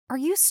Are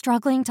you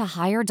struggling to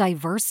hire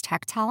diverse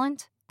tech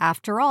talent?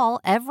 After all,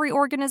 every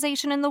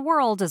organization in the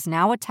world is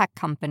now a tech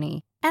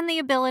company, and the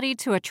ability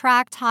to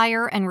attract,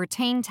 hire, and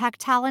retain tech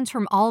talent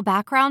from all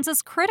backgrounds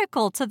is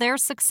critical to their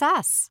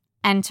success.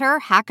 Enter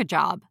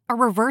Hackajob, a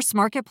reverse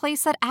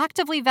marketplace that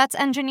actively vets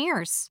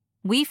engineers.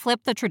 We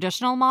flip the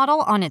traditional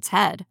model on its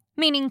head,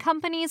 meaning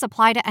companies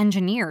apply to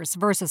engineers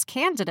versus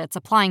candidates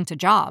applying to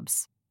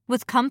jobs,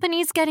 with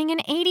companies getting an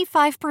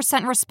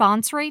 85%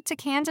 response rate to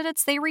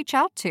candidates they reach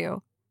out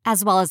to,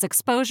 as well as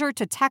exposure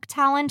to tech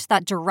talent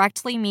that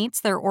directly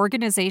meets their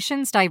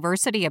organization's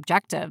diversity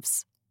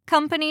objectives.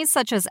 Companies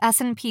such as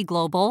S&P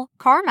Global,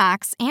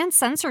 CarMax, and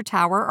Sensor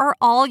Tower are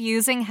all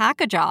using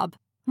Hackajob.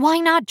 Why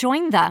not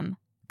join them?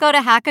 Go to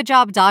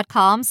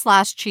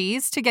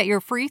hackajob.com/cheese to get your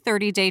free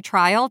 30-day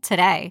trial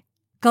today.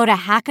 Go to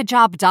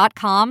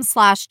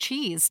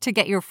hackajob.com/cheese to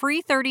get your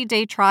free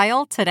 30-day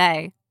trial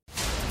today.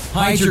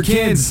 Hide your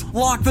kids.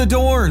 Lock the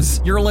doors.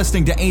 You're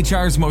listening to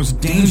HR's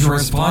most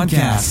dangerous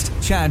podcast.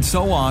 Chad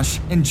Sowash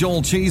and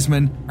Joel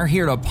Cheeseman are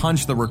here to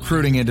punch the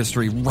recruiting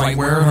industry right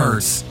where it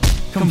hurts.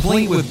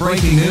 Complete with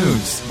breaking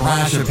news,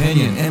 brash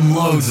opinion, and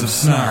loads of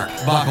snark.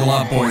 Buckle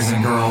up, boys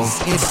and girls.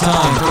 It's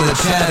time for the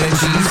Chad and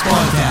Cheese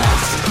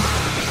Podcast.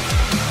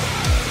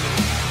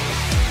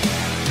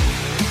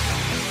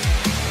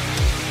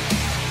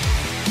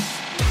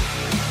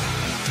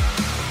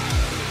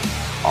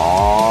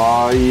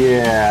 Oh,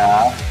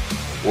 yeah.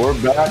 We're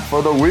back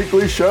for the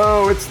weekly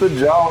show. It's the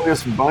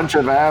jolliest bunch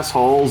of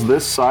assholes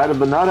this side of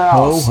the nut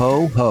house.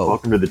 Ho, ho, ho.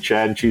 Welcome to the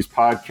Chad and Cheese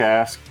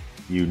Podcast,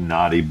 you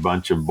naughty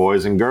bunch of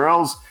boys and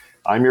girls.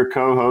 I'm your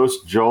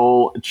co-host,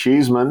 Joel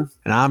Cheeseman.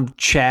 And I'm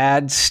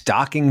Chad,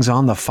 stockings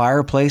on the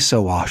fireplace,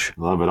 so wash.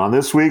 Love it. On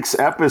this week's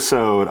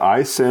episode,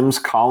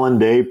 iSIMS Colin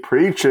Day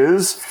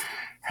preaches,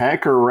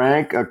 Hacker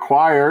Rank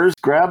acquires,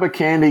 grab a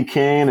candy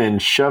cane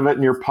and shove it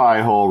in your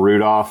pie hole,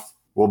 Rudolph.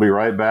 We'll be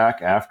right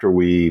back after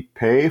we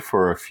pay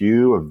for a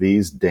few of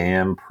these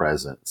damn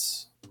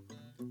presents.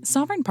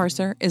 Sovereign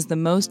Parser is the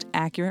most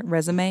accurate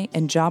resume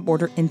and job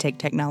order intake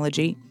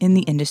technology in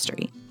the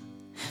industry.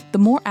 The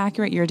more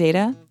accurate your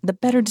data, the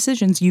better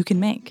decisions you can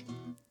make.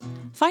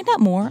 Find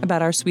out more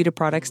about our suite of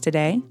products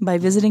today by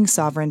visiting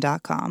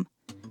sovereign.com.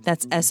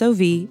 That's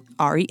SOVREN.com.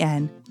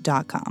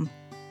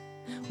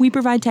 We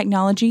provide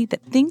technology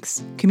that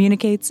thinks,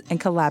 communicates,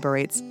 and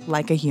collaborates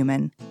like a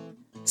human.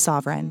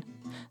 Sovereign.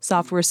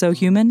 Software so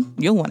human,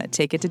 you'll want to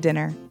take it to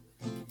dinner.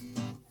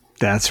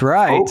 That's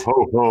right. Ho,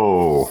 ho,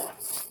 ho.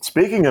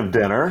 Speaking of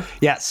dinner,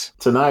 yes.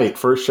 Tonight,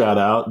 first shout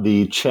out,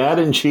 the Chad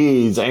and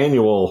Cheese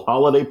annual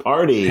holiday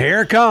party.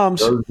 Here it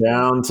comes. Goes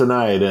down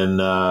tonight in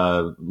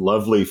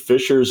lovely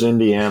Fishers,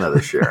 Indiana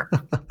this year.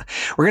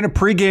 We're going to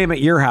pregame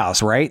at your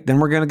house, right? Then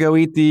we're going to go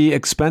eat the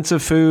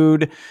expensive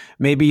food,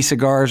 maybe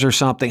cigars or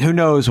something. Who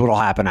knows what'll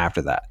happen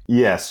after that?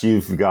 Yes,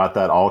 you've got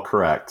that all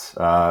correct.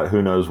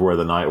 Who knows where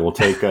the night will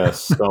take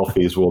us?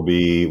 Selfies will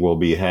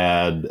be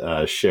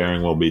had.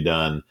 Sharing will be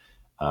done.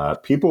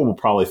 People will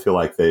probably feel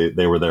like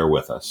they were there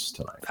with us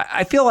tonight.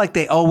 I feel like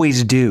they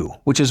always do,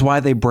 which is why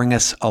they bring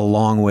us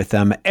along with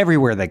them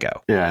everywhere they go.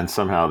 Yeah, and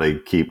somehow they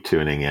keep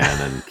tuning in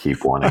and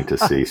keep wanting to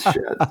see shit.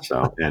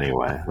 So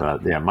anyway,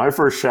 my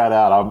first shout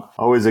out, I'm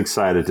always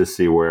excited to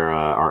see where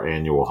our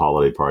annual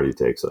holiday party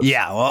takes us.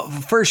 Yeah, well,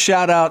 first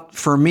shout out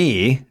for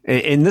me,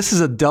 and this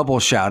is a double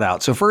shout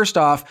out. So first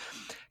off,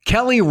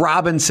 Kelly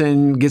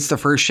Robinson gets the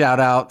first shout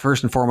out,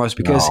 first and foremost,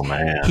 because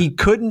he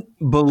couldn't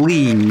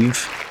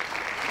believe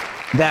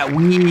that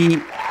we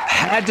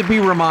had to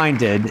be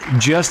reminded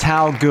just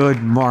how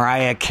good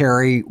Mariah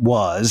Carey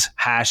was.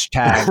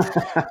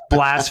 Hashtag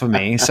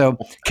blasphemy. So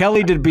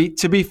Kelly,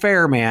 to be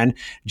fair, man,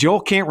 Joel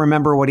can't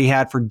remember what he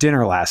had for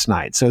dinner last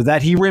night. So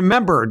that he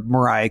remembered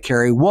Mariah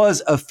Carey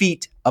was a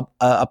feat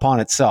upon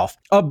itself.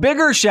 A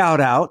bigger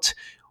shout out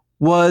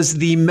was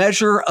the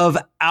measure of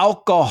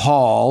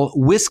alcohol,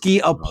 whiskey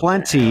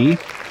aplenty,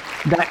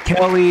 that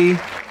Kelly,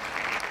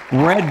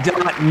 Red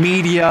Dot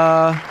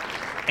Media,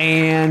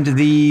 and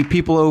the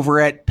people over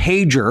at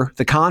Pager,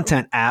 the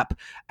content app,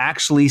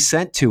 actually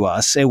sent to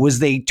us. It was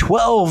the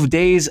 12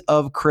 days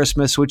of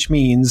Christmas, which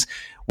means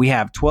we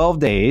have 12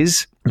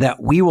 days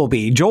that we will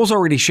be. Joel's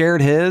already shared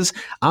his.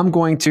 I'm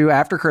going to,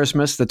 after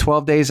Christmas, the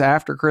 12 days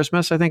after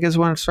Christmas, I think is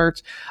when it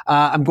starts.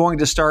 I'm going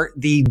to start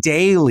the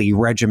daily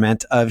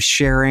regiment of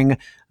sharing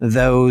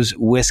those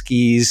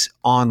whiskeys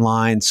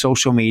online,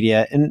 social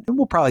media, and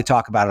we'll probably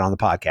talk about it on the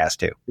podcast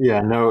too.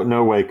 Yeah,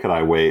 no way could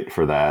I wait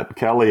for that.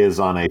 Kelly is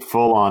on a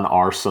full-on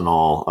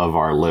arsenal of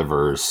our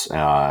livers,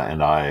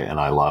 and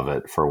I love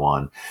it for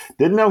one.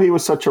 Didn't know he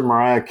was such a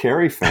Mariah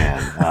Carey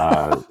fan.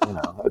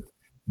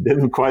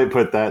 Didn't quite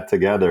put that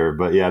together,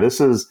 but yeah, this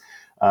is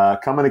a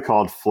company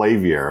called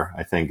Flavier,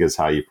 I think is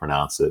how you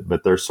pronounce it.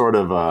 But they're sort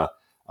of a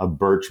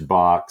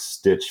Birchbox,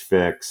 Stitch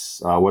Fix.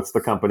 What's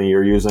the company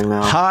you're using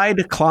now?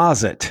 Hide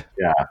Closet.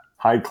 Yeah,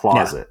 Hide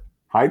Closet.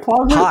 Yeah. Hide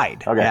Closet?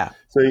 Hide. Okay. Yeah.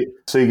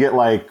 So you get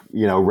like,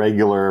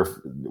 regular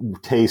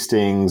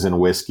tastings and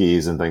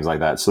whiskeys and things like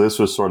that. So this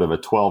was sort of a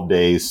 12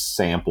 days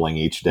sampling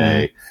each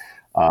day.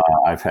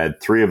 I've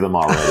had 3 of them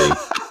already.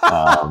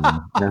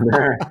 And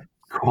they're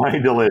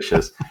quite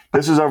delicious.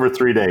 This is over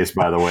 3 days,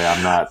 by the way.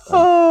 I'm not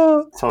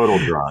total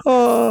drunk.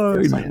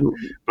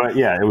 But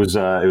yeah, it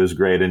was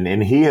great.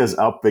 And he has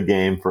upped the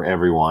game for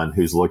everyone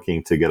who's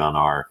looking to get on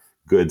our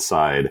good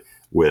side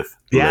with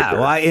liquor.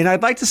 Well, and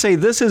I'd like to say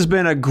this has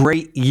been a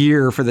great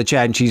year for the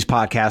Chad and Cheese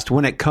podcast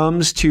when it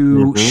comes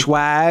to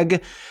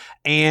swag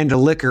and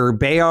liquor.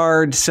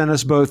 Bayard sent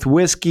us both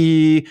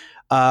whiskey.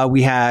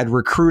 We had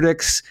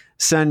Recruitix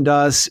send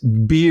us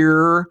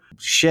beer.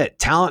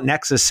 Talent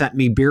Nexus sent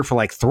me beer for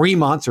like 3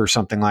 months or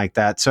something like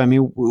that. So, I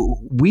mean,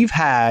 we've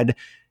had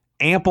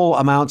ample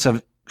amounts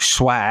of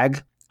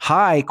swag,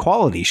 high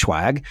quality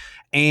swag,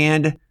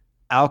 and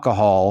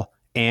alcohol.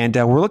 And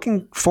we're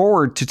looking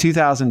forward to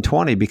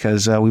 2020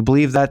 because we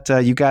believe that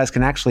you guys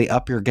can actually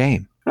up your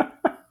game.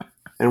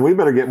 And we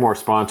better get more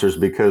sponsors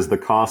because the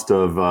cost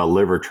of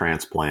liver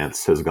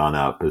transplants has gone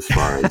up as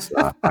far as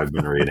I've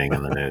been reading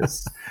in the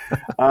news.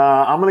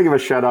 I'm going to give a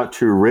shout out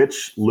to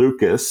Rich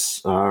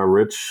Lucas.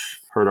 Rich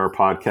heard our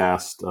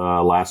podcast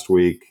last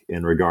week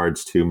in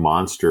regards to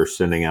Monster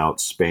sending out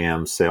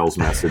spam sales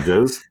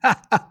messages.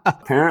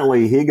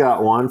 Apparently, he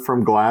got one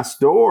from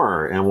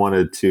Glassdoor and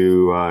wanted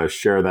to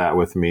share that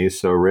with me.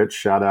 So, Rich,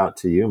 shout out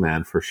to you,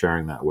 man, for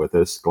sharing that with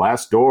us.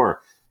 Glassdoor.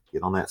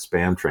 Get on that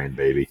spam train,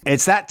 baby.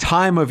 It's that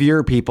time of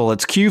year, people.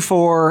 It's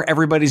Q4.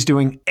 Everybody's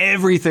doing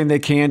everything they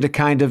can to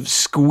kind of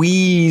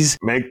squeeze.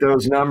 Make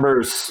those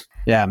numbers.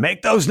 Yeah,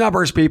 make those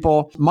numbers,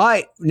 people.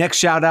 My next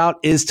shout out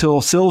is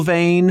to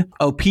Sylvain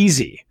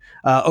Opezi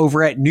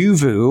over at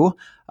Nuvu,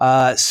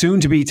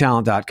 soon to be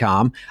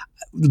talent.com.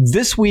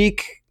 This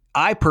week,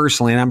 I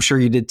personally, and I'm sure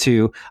you did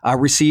too,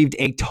 received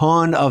a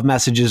ton of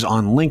messages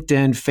on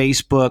LinkedIn,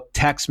 Facebook,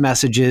 text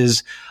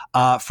messages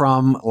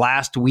from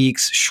last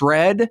week's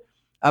shred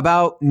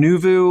about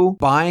Nuvu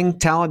buying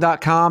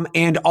talent.com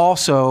and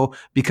also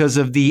because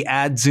of the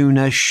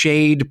Adzuna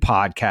Shade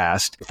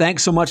podcast.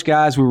 Thanks so much,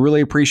 guys. We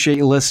really appreciate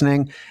you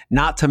listening.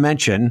 Not to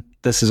mention,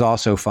 this is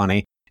also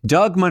funny,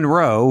 Doug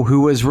Monroe, who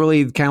was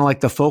really kind of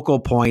like the focal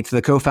point,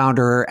 the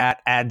co-founder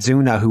at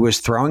Adzuna, who was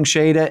throwing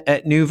shade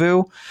at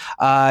Nuvu,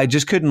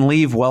 just couldn't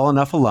leave well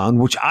enough alone,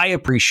 which I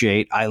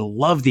appreciate. I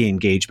love the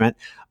engagement.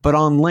 But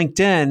on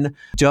LinkedIn,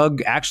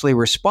 Doug actually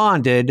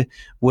responded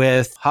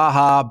with,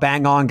 haha,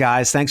 bang on,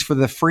 guys. Thanks for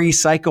the free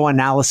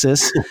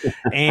psychoanalysis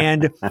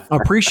and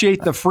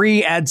appreciate the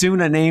free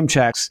Adzuna name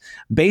checks.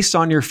 Based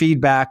on your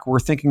feedback,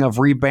 we're thinking of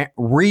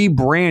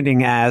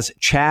rebranding as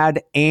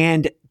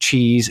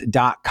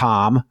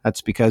chadandcheese.com.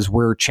 That's because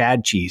we're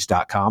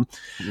chadcheese.com.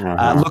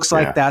 Looks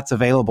like that's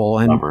available.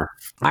 And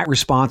my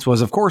response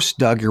was, of course,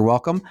 Doug, you're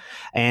welcome.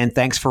 And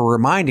thanks for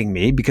reminding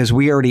me because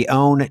we already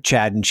own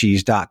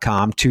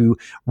chadandcheese.com to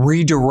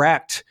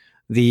redirect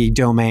the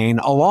domain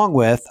along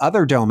with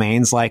other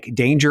domains like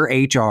Danger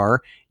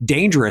HR,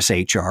 Dangerous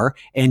HR,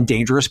 and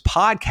Dangerous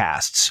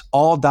Podcasts,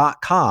 all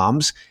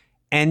 .coms.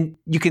 And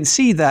you can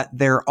see that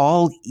they're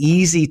all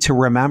easy to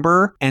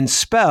remember and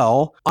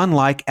spell,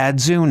 unlike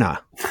Adzuna.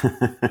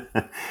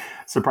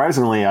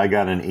 Surprisingly, I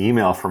got an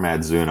email from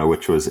Adzuna,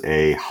 which was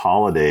a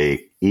holiday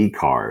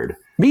e-card.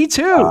 Me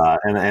too.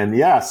 And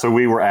yeah, so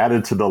we were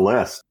added to the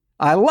list.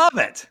 I love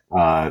it.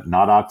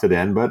 Not opted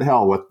in, but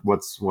hell,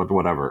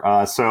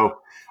 whatever. So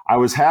I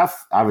was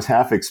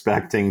half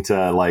expecting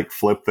to like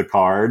flip the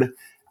card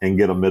and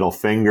get a middle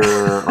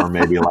finger or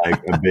maybe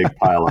like a big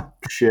pile of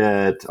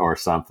shit or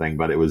something,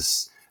 but it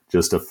was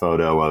just a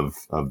photo of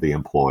the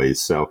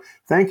employees. So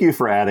thank you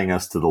for adding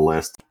us to the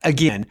list.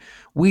 Again,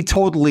 we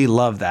totally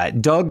love that.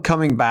 Doug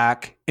coming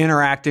back,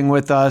 interacting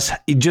with us,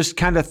 just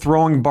kind of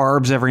throwing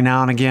barbs every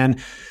now and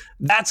again.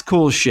 That's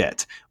cool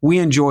shit. We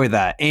enjoy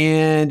that.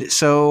 And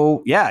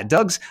so, yeah,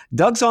 Doug's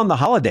on the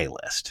holiday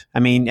list. I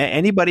mean,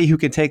 anybody who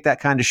can take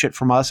that kind of shit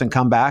from us and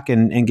come back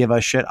and give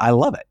us shit, I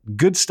love it.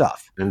 Good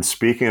stuff. And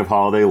speaking of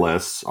holiday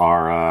lists,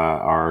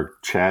 our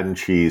Chad and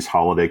Cheese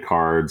holiday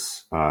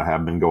cards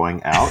have been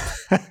going out.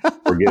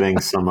 We're getting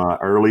some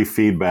early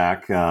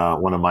feedback.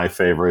 One of my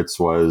favorites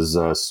was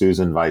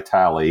Susan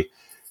Vitale,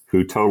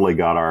 who totally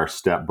got our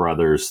Step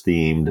Brothers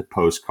themed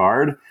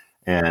postcard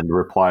and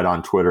replied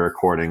on Twitter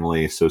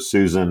accordingly. So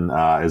Susan,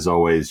 as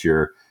always,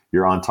 you're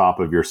on top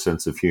of your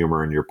sense of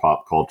humor and your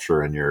pop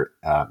culture and your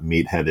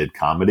meat-headed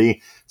comedy.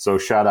 So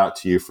shout out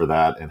to you for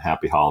that, and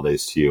happy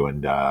holidays to you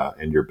and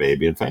your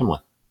baby and family.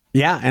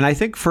 Yeah, and I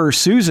think for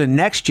Susan,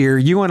 next year,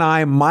 you and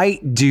I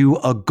might do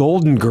a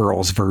Golden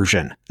Girls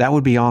version. That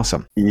would be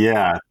awesome.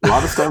 Yeah, a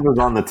lot of stuff is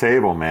on the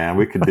table, man.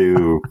 We could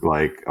do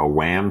like a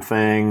Wham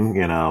thing,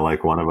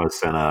 like one of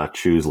us in a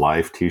Choose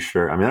Life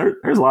t-shirt. I mean,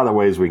 there's a lot of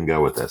ways we can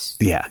go with this.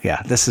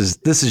 Yeah. This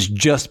is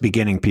just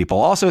beginning, people.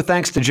 Also,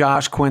 thanks to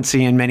Josh,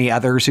 Quincy, and many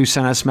others who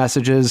sent us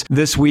messages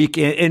this week.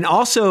 And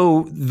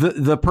also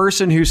the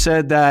person who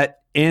said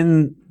that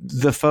in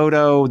the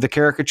photo, the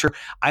caricature,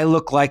 I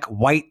look like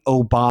white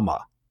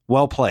Obama.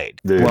 Well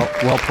played. Dude,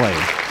 well played.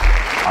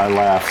 I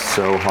laughed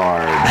so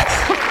hard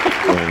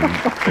when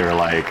they're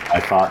like, I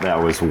thought that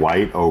was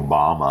white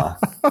Obama.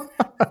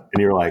 And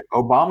you're like,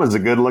 Obama's a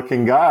good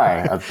looking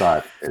guy. I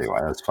thought, anyway,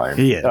 that's fine.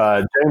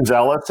 James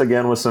Ellis,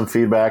 again, with some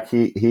feedback.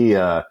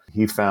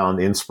 He found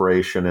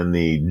inspiration in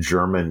the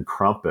German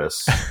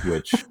Krampus,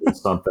 which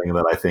is something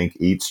that I think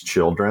eats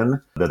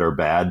children that are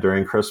bad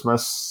during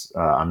Christmas.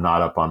 I'm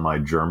not up on my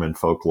German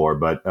folklore,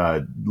 but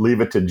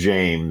leave it to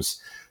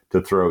James to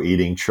throw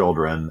eating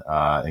children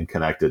and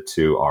connect it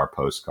to our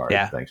postcard.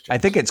 Yeah, thanks, James. I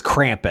think it's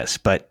Krampus,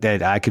 but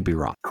I could be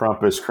wrong.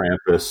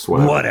 Krampus,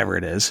 whatever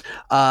it is.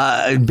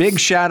 Big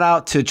shout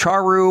out to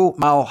Charu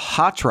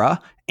Malhotra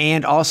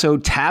and also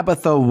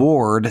Tabitha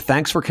Ward.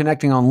 Thanks for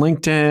connecting on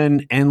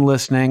LinkedIn and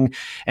listening.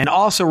 And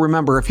also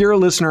remember, if you're a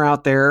listener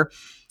out there,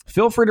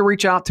 feel free to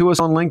reach out to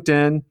us on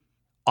LinkedIn,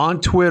 on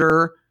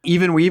Twitter.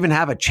 We even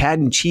have a Chad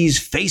and Cheese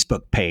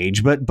Facebook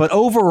page. But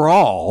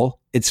overall,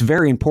 it's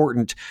very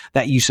important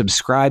that you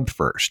subscribe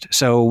first.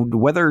 So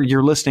whether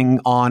you're listening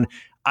on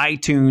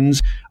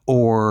iTunes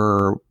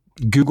or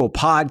Google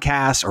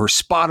Podcasts or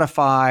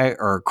Spotify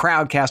or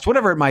Crowdcast,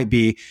 whatever it might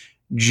be,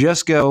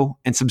 just go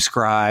and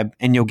subscribe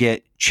and you'll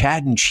get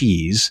Chad and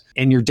Cheese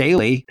in your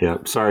daily. Yeah,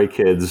 sorry,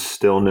 kids.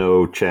 Still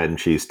no Chad and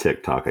Cheese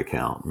TikTok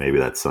account. Maybe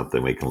that's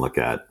something we can look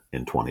at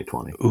in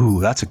 2020. Ooh,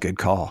 that's a good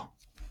call.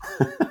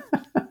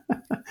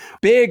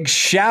 Big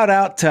shout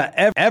out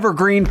to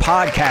Evergreen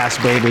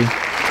Podcast, baby.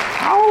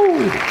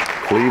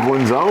 Oh,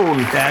 Cleveland's own.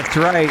 That's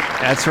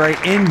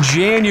right. In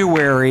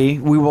January,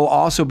 we will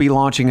also be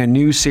launching a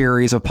new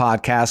series of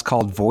podcasts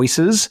called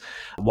Voices.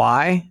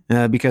 Why?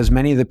 Because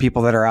many of the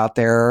people that are out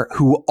there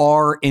who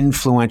are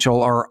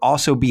influential are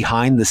also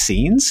behind the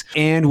scenes.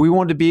 And we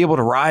want to be able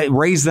to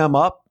raise them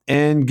up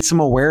and get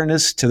some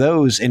awareness to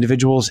those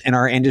individuals in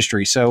our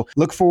industry. So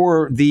look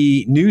for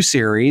the new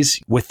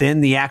series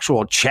within the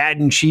actual Chad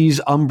and Cheese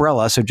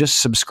umbrella. So just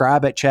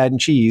subscribe at Chad and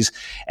Cheese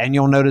and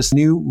you'll notice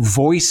new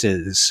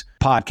Voices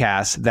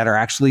podcasts that are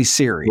actually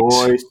series.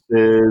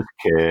 Voices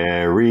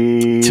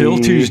carry. Till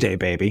Tuesday,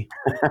 baby.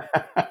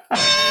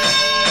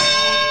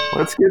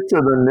 Let's get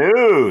to the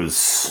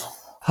news.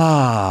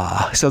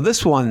 So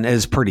this one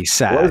is pretty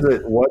sad. What is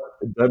it? What?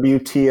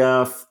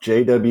 WTF,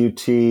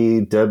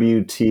 JWT,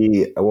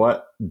 WT,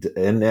 what?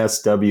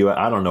 NSW?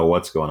 I don't know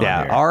what's going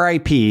on here.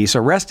 RIP.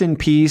 So rest in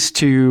peace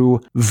to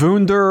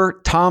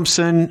Wunder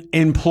Thompson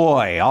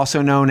Employ,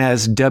 also known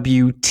as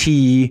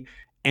WT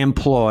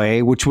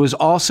Employ, which was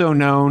also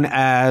known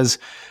as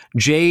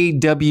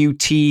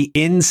JWT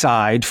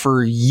Inside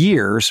for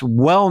years,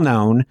 well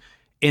known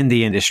in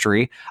the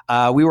industry.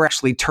 We were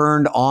actually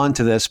turned on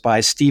to this by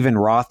Steven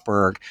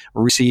Rothberg.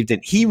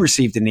 He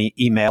received an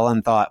email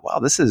and thought, wow,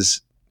 this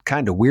is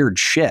kind of weird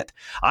shit.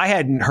 I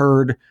hadn't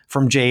heard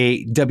from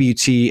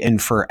JWT in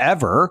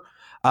forever.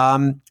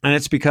 And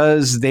it's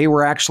because they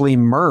were actually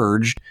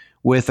merged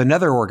with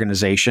another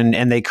organization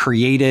and they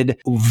created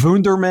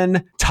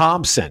Wunderman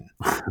Thompson.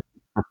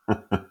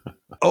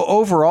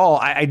 Overall,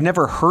 I'd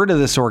never heard of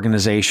this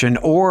organization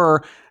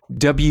or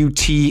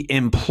WT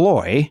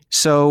Employ.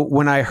 So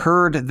when I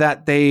heard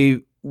that they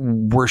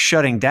were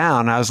shutting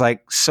down, I was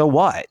like, so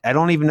what? I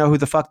don't even know who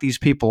the fuck these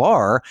people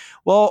are.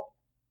 Well,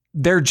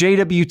 they're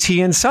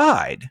JWT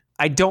Inside.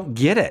 I don't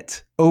get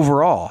it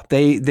overall.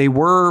 They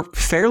were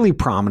fairly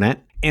prominent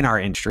in our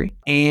industry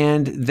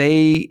and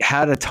they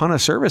had a ton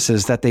of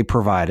services that they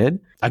provided,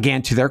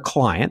 again, to their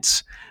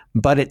clients.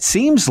 But it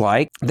seems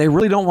like they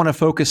really don't want to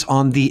focus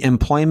on the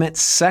employment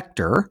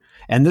sector.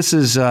 And this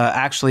is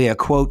actually a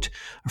quote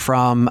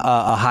from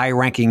a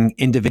high-ranking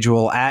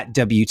individual at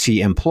WT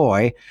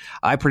Employ.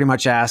 I pretty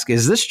much asked,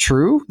 is this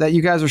true that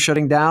you guys are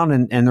shutting down?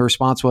 And the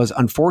response was,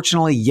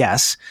 unfortunately,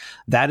 yes,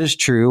 that is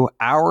true.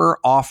 Our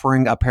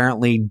offering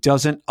apparently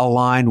doesn't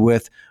align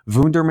with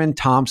Wunderman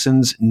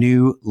Thompson's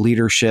new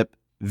leadership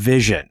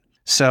vision.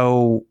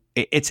 So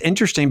it's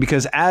interesting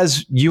because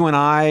as you and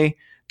I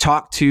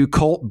talk to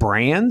cult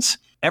brands,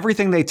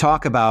 everything they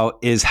talk about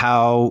is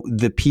how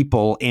the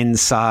people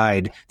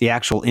inside the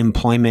actual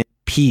employment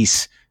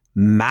piece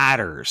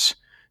matters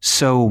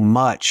so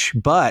much.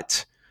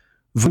 But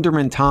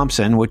Wunderman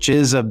Thompson, which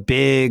is a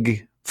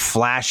big,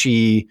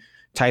 flashy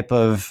type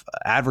of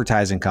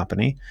advertising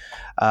company,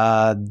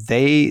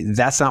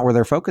 that's not where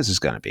their focus is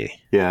going to be.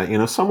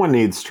 Yeah, someone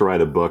needs to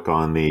write a book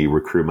on the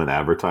recruitment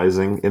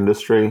advertising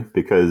industry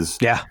because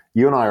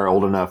you and I are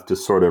old enough to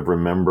sort of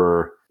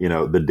remember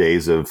the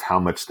days of how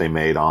much they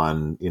made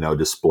on,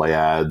 display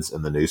ads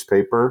in the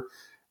newspaper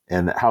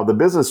and how the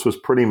business was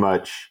pretty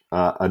much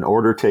an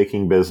order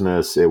taking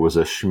business. It was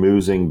a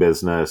schmoozing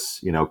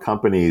business.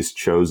 Companies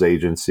chose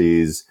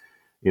agencies,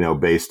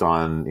 based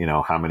on,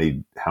 how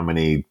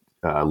many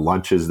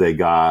lunches they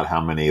got,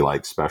 how many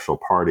like special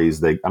parties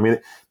there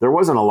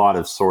wasn't a lot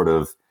of sort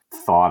of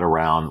thought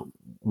around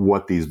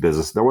what these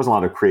businesses, there wasn't a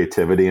lot of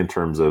creativity in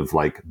terms of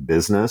like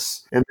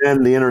business. And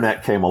then the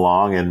internet came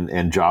along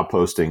and job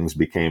postings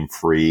became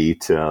free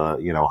to,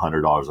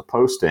 $100 a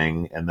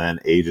posting. And then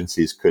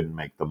agencies couldn't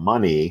make the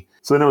money.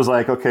 So then it was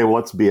like, okay, well,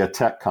 let's be a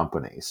tech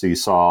company. So you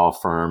saw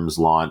firms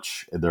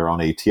launch their own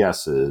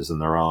ATSs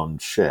and their own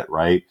shit,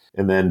 right?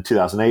 And then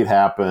 2008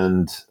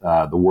 happened,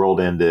 the world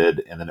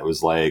ended, and then it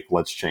was like,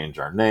 let's change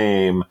our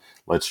name,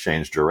 let's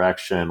change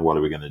direction. What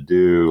are we going to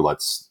do?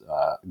 Let's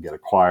get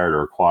acquired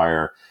or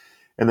acquire.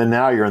 And then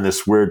now you're in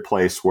this weird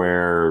place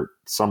where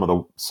some of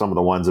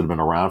the ones that have been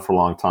around for a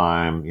long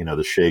time,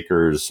 the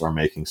shakers are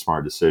making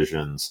smart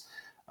decisions.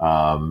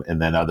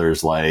 And then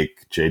others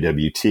like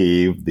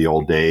JWT, the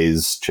old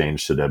days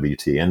changed to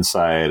WT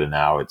Insight, and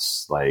now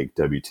it's like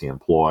WT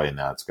Employ, and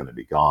now it's going to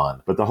be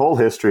gone. But the whole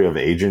history of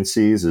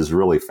agencies is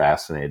really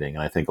fascinating.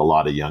 And I think a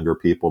lot of younger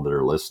people that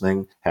are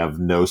listening have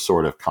no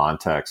sort of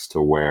context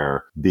to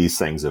where these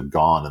things have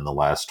gone in the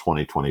last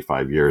 20,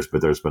 25 years.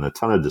 But there's been a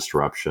ton of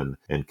disruption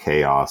and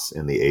chaos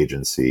in the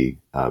agency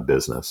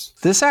business.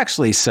 This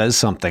actually says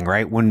something,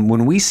 right?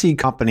 When we see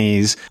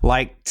companies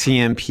like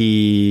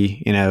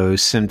TMP,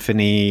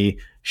 Symphony,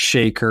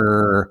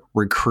 Shaker,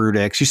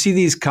 Recruitix, you see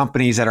these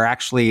companies that are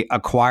actually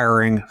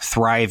acquiring,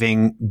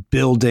 thriving,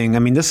 building. I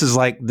mean, this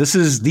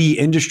is the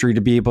industry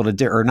to be able to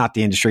do, or not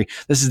the industry.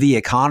 This is the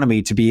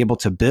economy to be able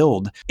to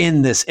build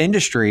in this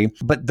industry.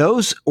 But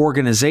those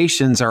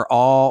organizations are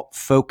all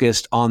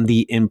focused on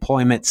the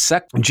employment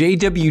sector.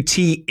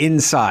 JWT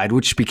Inside,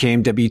 which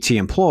became WT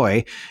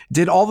Employ,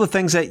 did all the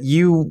things that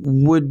you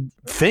would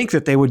think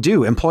that they would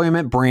do: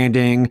 employment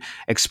branding,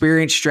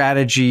 experience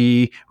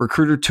strategy,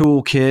 recruiter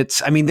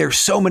toolkits. I mean, there's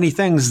so many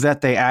things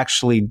that they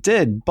actually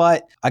did.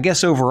 But I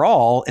guess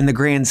overall, in the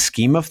grand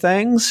scheme of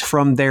things,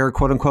 from their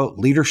quote unquote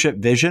leadership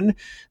vision,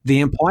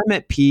 the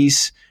employment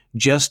piece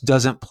just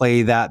doesn't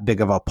play that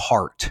big of a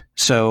part.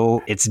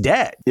 So it's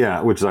dead. Yeah,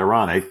 which is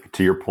ironic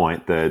to your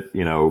point that,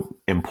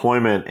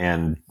 employment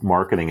and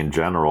marketing in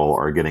general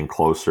are getting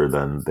closer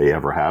than they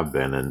ever have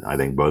been. And I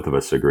think both of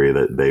us agree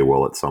that they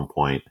will at some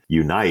point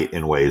unite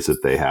in ways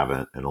that they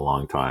haven't in a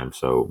long time.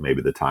 So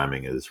maybe the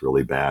timing is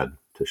really bad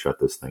to shut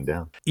this thing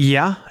down.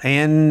 Yeah.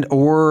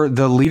 Or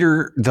the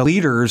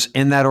leaders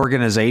in that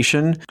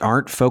organization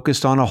aren't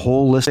focused on a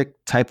holistic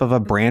type of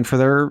a brand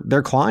for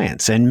their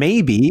clients. And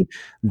maybe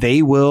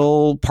they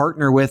will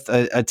partner with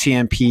a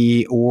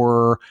TMP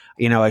or,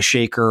 a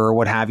Shaker or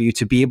what have you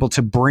to be able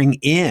to bring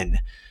in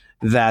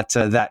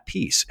that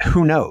piece.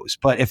 Who knows?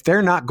 But if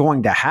they're not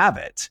going to have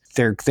it,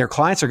 their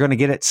clients are going to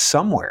get it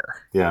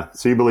somewhere. Yeah.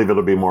 So you believe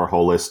it'll be more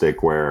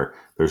holistic where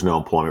there's no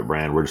employment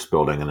brand. We're just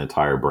building an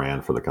entire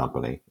brand for the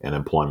company, and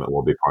employment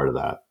will be part of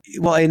that.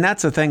 Well, and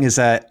that's the thing, is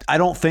that I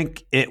don't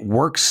think it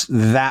works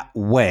that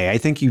way. I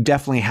think you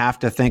definitely have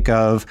to think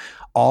of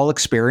all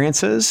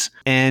experiences,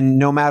 and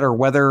no matter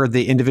whether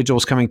the individual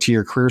is coming to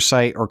your career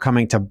site or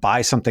coming to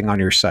buy something on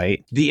your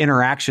site, the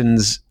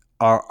interactions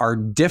are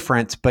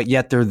different, but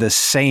yet they're the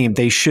same.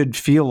 They should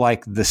feel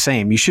like the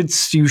same. You should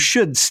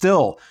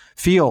still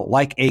feel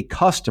like a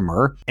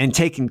customer and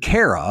taken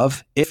care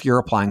of if you're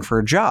applying for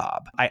a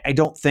job. I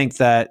don't think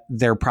that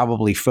they're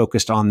probably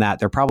focused on that.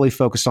 They're probably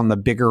focused on the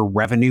bigger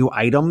revenue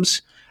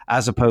items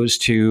as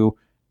opposed to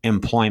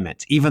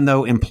employment, even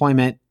though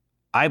employment,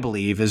 I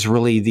believe, is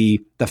really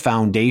the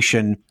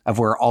foundation of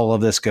where all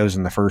of this goes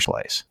in the first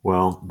place.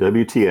 Well,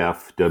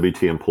 WTF,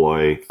 WT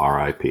Employ,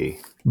 RIP.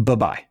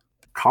 Bye-bye.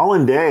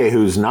 Colin Day,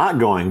 who's not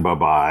going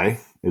bye-bye,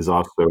 is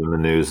also in the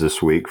news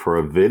this week for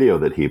a video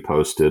that he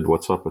posted.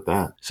 What's up with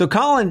that? So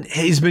Colin,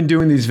 he's been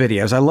doing these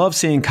videos. I love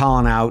seeing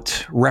Colin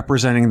out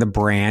representing the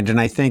brand. And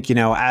I think,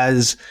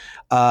 as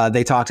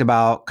they talked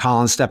about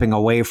Colin stepping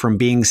away from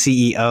being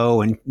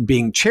CEO and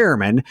being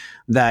chairman,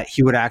 that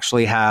he would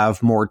actually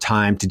have more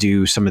time to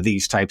do some of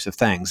these types of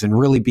things and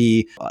really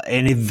be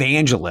an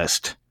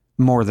evangelist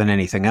more than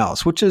anything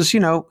else, which is,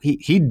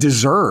 he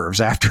deserves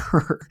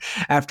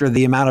after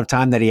the amount of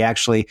time that he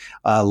actually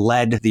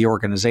led the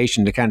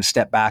organization to kind of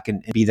step back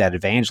and be that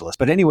evangelist.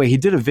 But anyway, he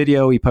did a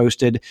video he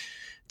posted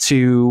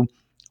to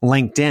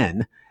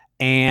LinkedIn,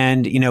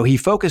 and, he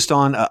focused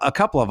on a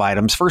couple of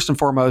items. First and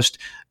foremost,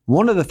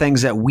 one of the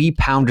things that we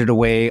pounded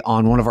away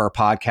on one of our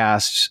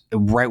podcasts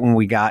right when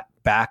we got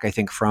back, I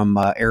think, from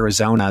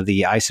Arizona,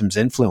 the ISIMS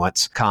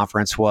Influence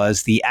Conference,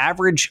 was the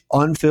average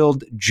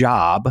unfilled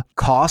job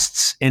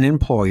costs an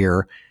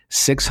employer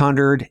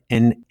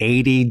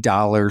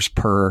 $680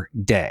 per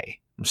day.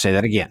 I'll say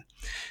that again.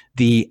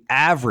 The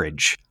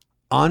average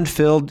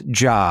unfilled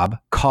job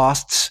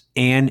costs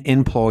an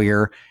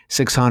employer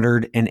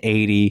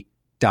 $680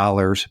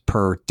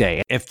 per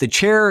day. If the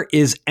chair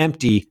is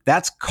empty,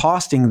 that's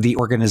costing the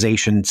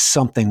organization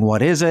something.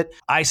 What is it?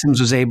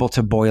 ISIMS was able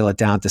to boil it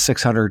down to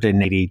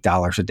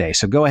 $680 a day.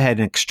 So go ahead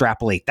and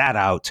extrapolate that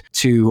out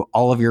to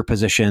all of your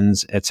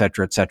positions, et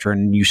cetera,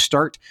 and you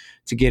start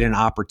to get an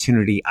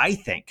opportunity, I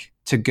think,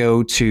 to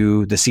go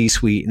to the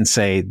C-suite and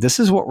say, this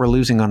is what we're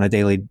losing on a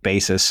daily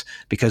basis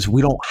because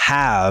we don't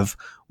have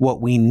what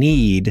we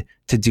need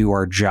to do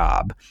our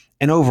job.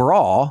 And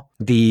overall,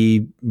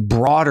 the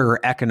broader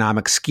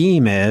economic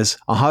scheme is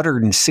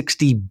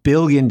 $160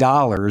 billion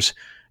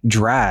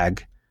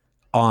drag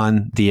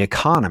on the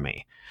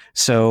economy.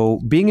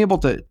 So being able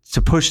to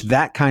push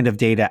that kind of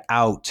data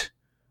out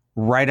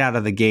right out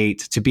of the gate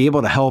to be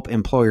able to help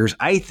employers,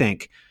 I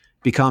think,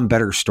 become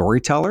better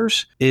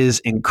storytellers is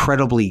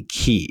incredibly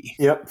key.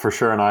 Yep, for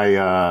sure. And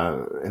I,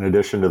 in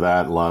addition to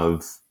that,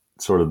 love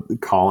sort of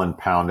Colin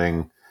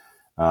pounding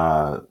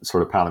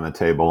the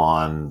table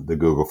on the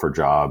Google for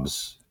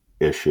Jobs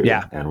issue.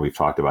 Yeah. And we've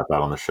talked about that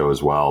on the show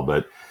as well.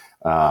 But,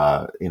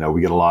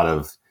 we get a lot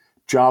of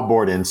job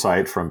board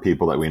insight from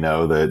people that we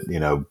know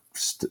that,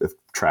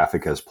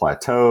 traffic has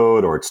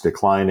plateaued or it's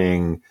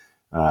declining,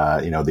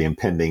 the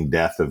impending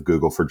death of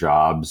Google for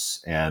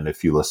Jobs. And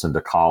if you listen to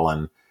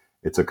Colin,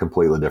 it's a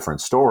completely different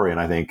story.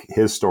 And I think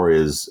his story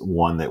is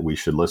one that we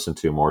should listen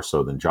to more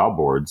so than job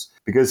boards,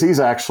 because he's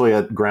actually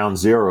at ground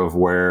zero of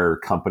where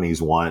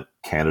companies want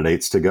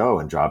candidates to go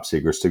and job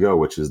seekers to go,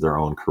 which is their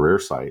own career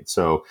site.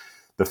 So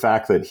the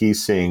fact that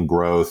he's seeing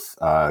growth,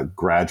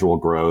 gradual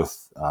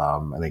growth,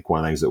 I think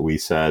one of the things that we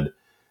said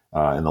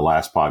in the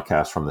last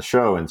podcast from the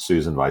show, and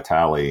Susan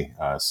Vitale,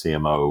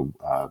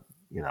 CMO,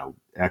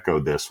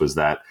 echoed this, was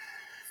that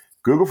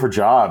Google for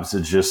Jobs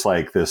is just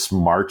like this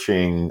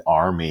marching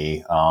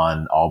army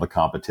on all the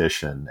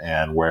competition.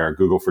 And where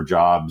Google for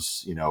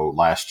Jobs,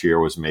 last year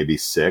was maybe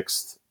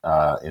sixth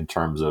in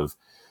terms of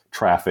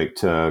traffic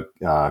to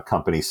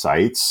company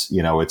sites,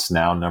 it's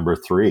now number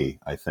 3,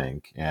 I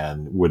think.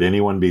 And would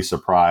anyone be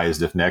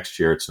surprised if next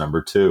year it's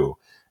number 2?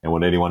 And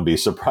would anyone be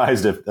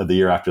surprised if the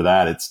year after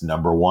that it's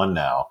number 1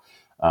 now?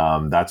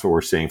 That's what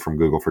we're seeing from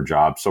Google for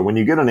Jobs. So when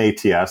you get an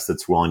ATS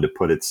that's willing to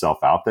put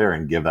itself out there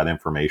and give that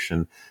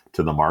information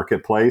to the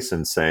marketplace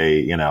and say,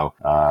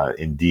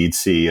 Indeed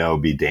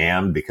CEO be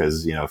damned,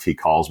 because, if he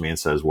calls me and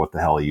says, what the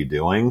hell are you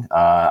doing?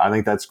 I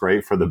think that's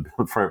great for the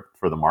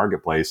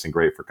marketplace and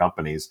great for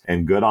companies,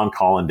 and good on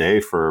Colin Day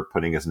for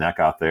putting his neck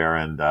out there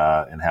and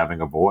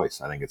having a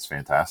voice. I think it's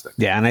fantastic.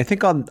 Yeah. And I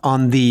think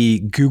on the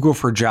Google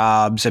for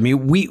Jobs, I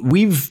mean,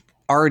 we've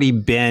already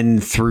been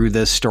through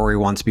this story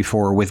once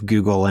before with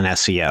Google and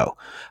SEO.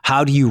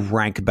 How do you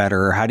rank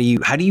better? How do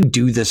you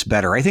do this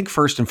better? I think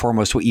first and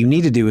foremost, what you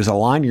need to do is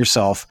align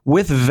yourself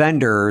with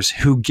vendors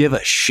who give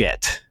a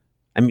shit.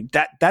 I mean,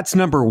 that's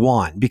number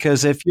one,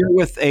 because if you're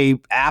with a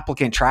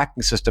applicant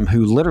tracking system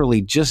who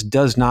literally just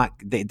does not,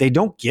 they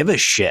don't give a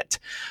shit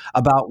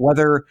about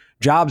whether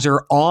jobs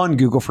are on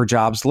Google for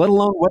Jobs, let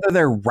alone whether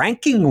they're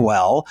ranking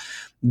well,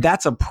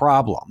 that's a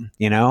problem,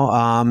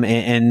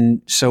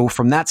 and so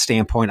from that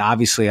standpoint,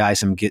 obviously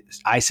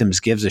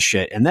iCIMS gives a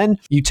shit. And then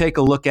you take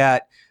a look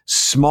at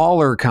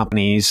smaller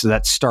companies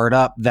that start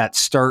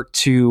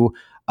to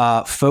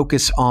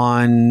focus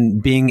on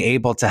being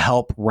able to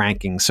help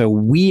ranking. So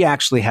we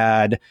actually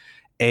had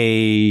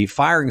a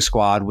firing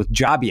squad with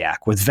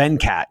Jobiac, with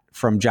Venkat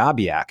from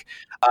Jobiac.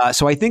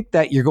 So I think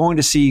that you're going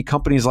to see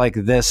companies like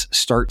this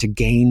start to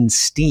gain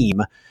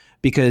steam,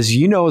 because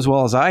as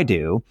well as I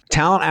do,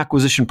 talent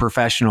acquisition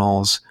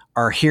professionals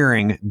are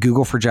hearing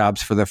Google for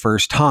Jobs for the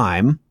first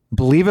time,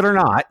 believe it or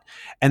not,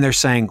 and they're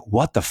saying,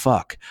 what the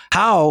fuck?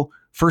 How,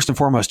 first and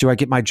foremost, do I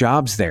get my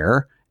jobs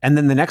there? And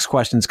then the next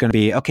question is going to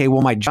be, okay,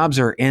 well, my jobs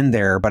are in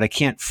there, but I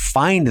can't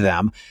find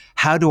them.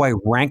 How do I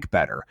rank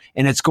better?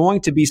 And it's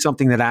going to be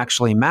something that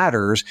actually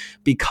matters,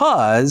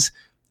 because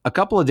a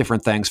couple of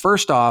different things.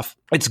 First off,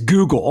 it's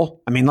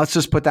Google. I mean, let's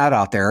just put that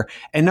out there.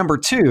 And number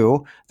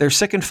 2, they're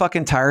sick and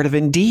fucking tired of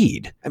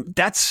Indeed.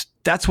 That's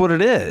what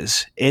it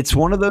is. It's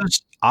one of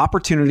those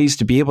opportunities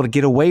to be able to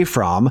get away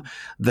from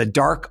the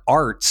dark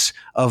arts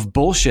of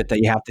bullshit that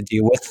you have to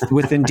deal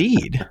with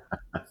Indeed.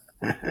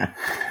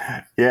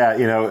 Yeah,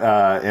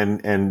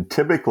 and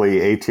typically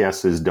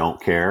ATSs don't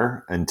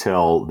care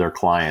until their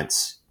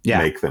clients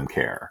make them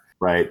care,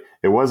 right?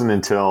 It wasn't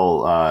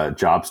until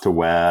Jobs to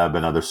Web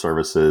and other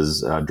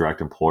services,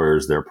 direct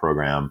employers, their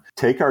program,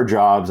 take our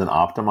jobs and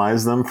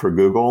optimize them for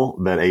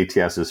Google, that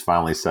ATS has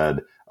finally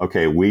said,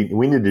 okay, we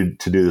need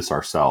to do this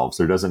ourselves.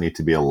 There doesn't need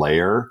to be a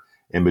layer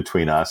in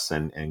between us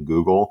and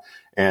Google.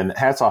 And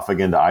hats off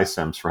again to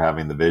iCIMS for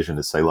having the vision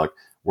to say, look,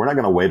 we're not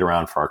going to wait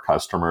around for our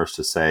customers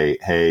to say,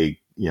 hey,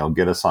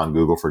 get us on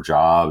Google for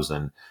Jobs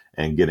and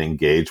get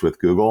engaged with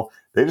Google.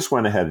 They just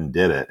went ahead and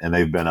did it. And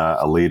they've been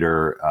a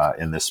leader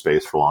in this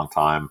space for a long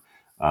time.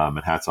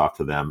 And hats off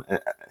to them.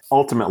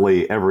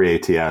 Ultimately, every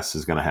ATS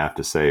is going to have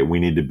to say, we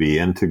need to be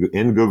in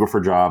Google for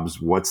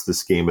Jobs. What's the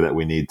schema that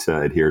we need to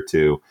adhere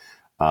to?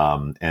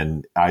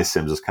 And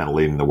iCIMS is kind of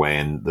leading the way,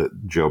 and the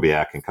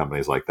Jobiac and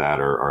companies like that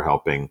are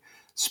helping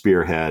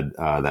spearhead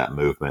that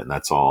movement. And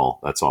that's all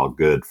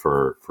good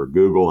for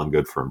Google and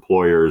good for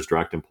employers,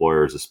 direct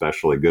employers,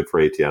 especially good for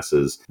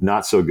ATSs,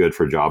 not so good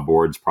for job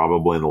boards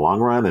probably in the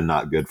long run, and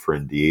not good for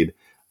Indeed.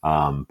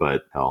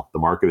 But hell, the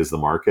market is the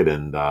market,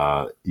 and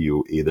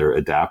you either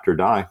adapt or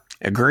die.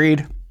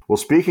 Agreed. Well,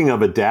 speaking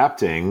of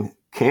adapting,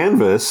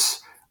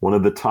 Canvas, one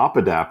of the top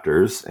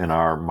adapters in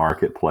our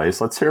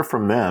marketplace, let's hear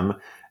from them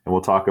and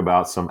we'll talk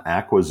about some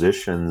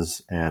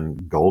acquisitions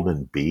and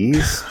golden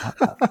bees.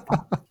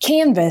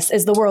 Canvas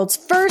is the world's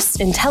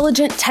first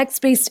intelligent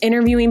text-based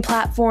interviewing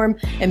platform,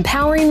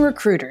 empowering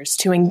recruiters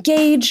to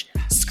engage,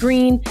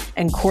 screen,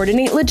 and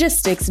coordinate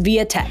logistics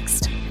via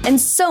text, and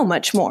so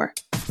much more.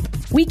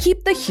 We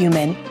keep the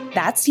human,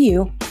 that's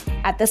you,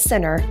 at the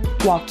center,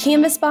 while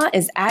CanvasBot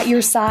is at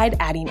your side,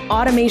 adding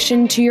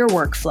automation to your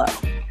workflow.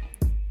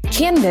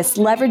 Canvas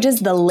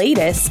leverages the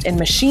latest in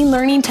machine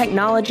learning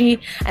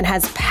technology and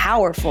has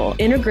powerful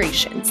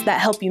integrations that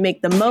help you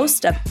make the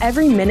most of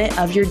every minute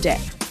of your day.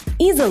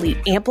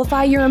 Easily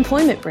amplify your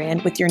employment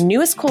brand with your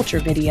newest culture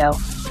video,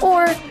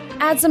 or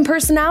add some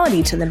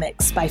personality to the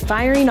mix by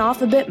firing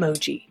off a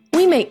Bitmoji.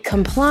 We make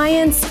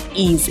compliance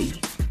easy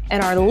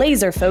and are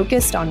laser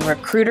focused on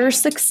recruiter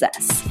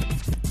success.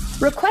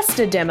 Request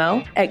a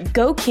demo at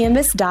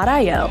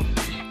gocanvas.io,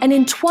 and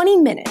in 20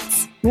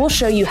 minutes, we'll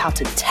show you how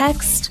to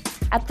text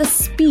at the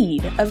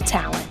speed of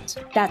talent.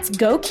 That's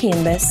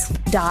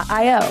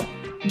gocanvas.io.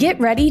 Get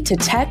ready to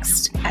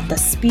text at the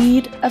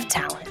speed of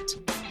talent.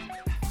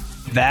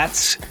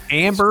 That's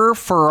Amber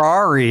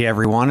Ferrari,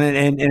 everyone.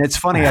 And it's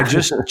funny, I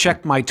just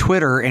checked my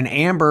Twitter, and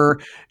Amber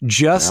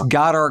just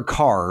got our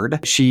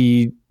card.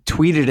 She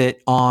tweeted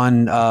it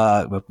on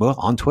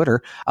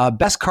Twitter.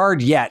 Best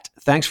card yet.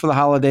 Thanks for the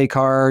holiday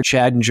card,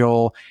 Chad and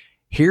Joel.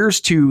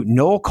 Here's to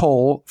Noel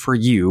Cole for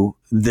you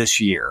this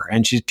year.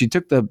 And she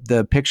took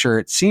the picture,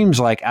 it seems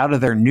like, out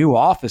of their new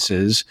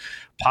offices,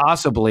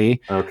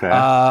 possibly. Okay.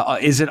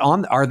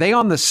 Are they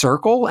on the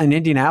Circle in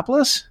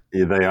Indianapolis?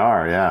 Yeah, they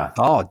are, yeah.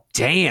 Oh,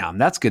 damn.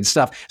 That's good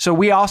stuff. So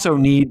we also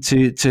need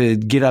to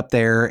get up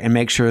there and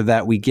make sure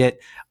that we get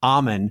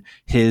Amon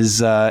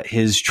his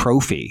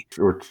trophy.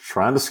 We're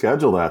trying to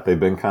schedule that. They've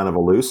been kind of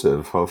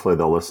elusive. Hopefully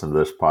they'll listen to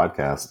this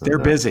podcast. They're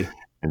busy.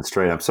 And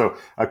straight up. So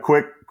a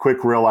quick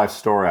real life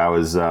story. I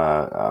was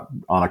on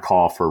a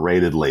call for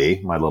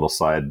Ratedly, my little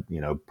side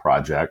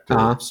project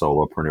or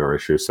solopreneur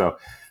issue. So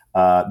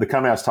the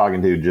company I was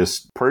talking to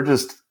just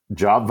purchased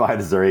JobVite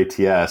as their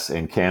ATS,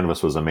 and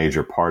Canvas was a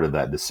major part of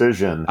that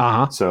decision.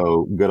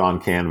 So good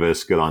on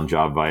Canvas, good on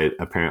JobVite.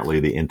 Apparently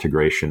the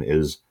integration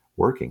is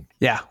working.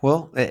 Yeah.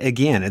 Well,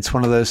 again, it's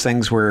one of those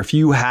things where if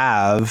you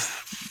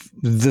have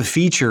the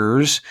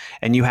features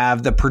and you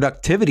have the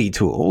productivity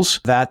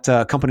tools that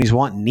companies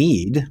want and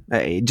need,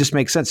 it just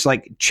makes sense.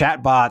 Like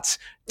chatbots,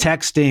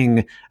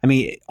 texting,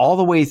 all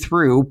the way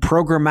through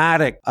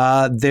programmatic,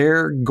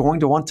 they're going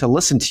to want to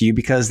listen to you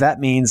because that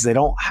means they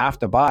don't have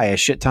to buy a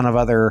shit ton of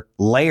other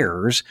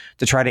layers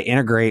to try to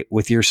integrate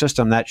with your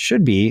system that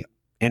should be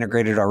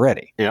integrated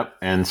already. Yep.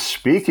 And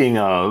speaking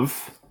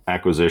of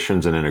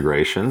acquisitions and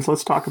integrations,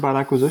 let's talk about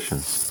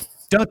acquisitions.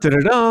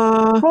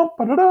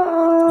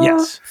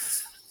 Yes.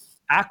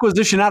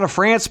 Acquisition out of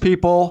France,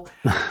 people.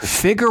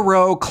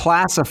 Figaro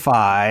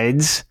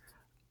Classifieds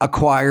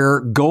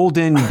acquire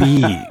Golden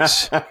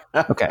Bees.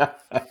 Okay.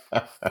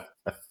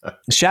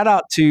 Shout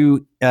out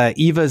to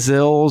Eva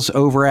Zills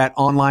over at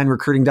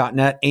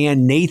onlinerecruiting.net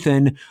and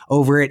Nathan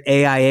over at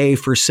AIA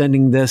for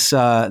sending this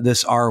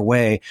our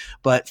way.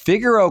 But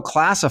Figaro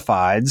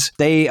Classifieds,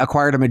 they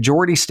acquired a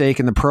majority stake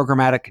in the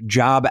programmatic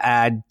job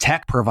ad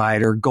tech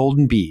provider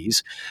Golden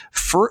Bees.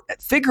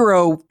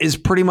 Figaro is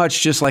pretty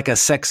much just like a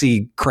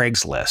sexy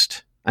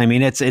Craigslist.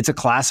 It's a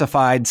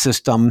classified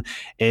system.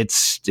 It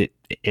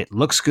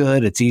looks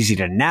good. It's easy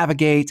to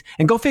navigate.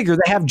 And go figure,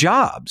 they have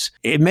jobs.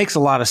 It makes a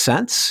lot of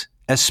sense,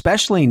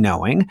 especially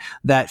knowing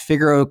that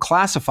Figaro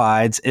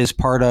Classifieds is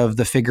part of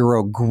the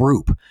Figaro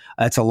Group.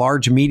 It's a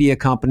large media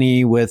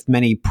company with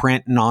many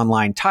print and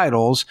online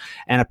titles.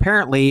 And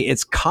apparently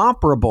it's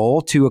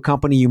comparable to a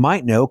company you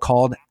might know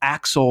called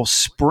Axel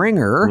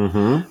Springer,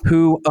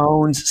 who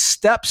owns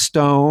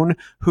Stepstone,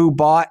 who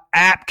bought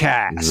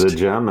Appcast. The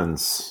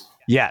Germans.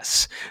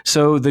 Yes.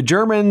 So the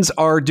Germans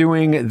are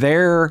doing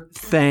their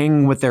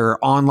thing with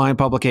their online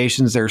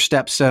publications, their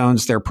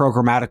Stepstones, their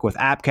programmatic with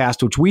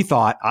Appcast, which we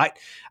thought,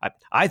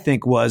 I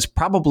think was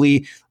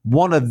probably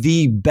one of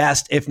the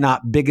best, if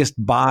not biggest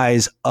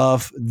buys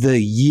of the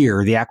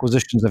year, the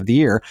acquisitions of the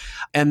year.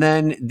 And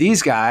then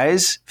these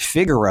guys,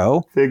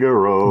 Figaro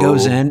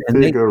goes in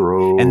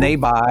and they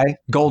buy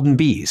Golden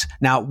Bees.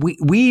 Now,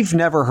 we've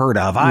never heard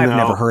of, I've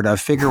never heard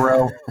of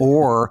Figaro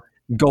or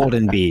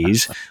Golden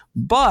Bees,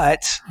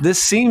 but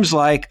this seems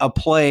like a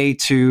play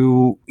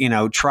to,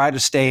 try to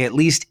stay at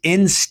least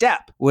in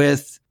step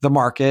with the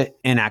market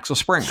in Axel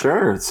Springer.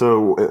 Sure.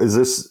 So is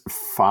this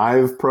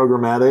 5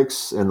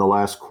 programmatics in the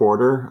last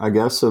quarter, I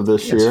guess, of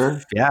this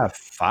year? Yeah,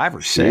 5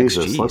 or 6.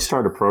 Jesus, let's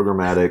start a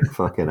programmatic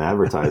fucking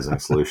advertising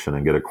solution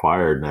and get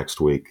acquired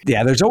next week.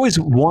 Yeah, there's always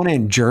one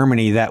in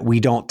Germany that we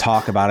don't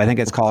talk about. I think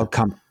it's called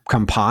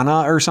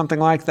Campana or something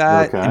like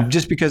that,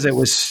 just because it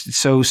was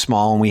so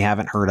small and we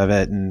haven't heard of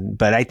it.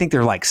 But I think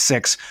there are like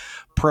 6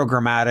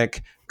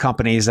 programmatic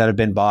companies that have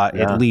been bought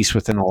at least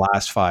within the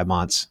last 5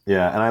 months.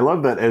 Yeah. And I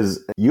love that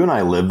as you and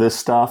I live this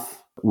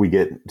stuff, We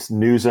get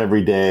news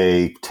every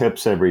day,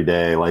 tips every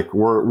day. Like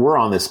we're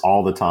on this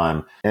all the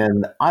time.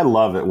 And I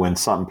love it when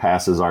something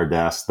passes our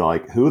desk. They're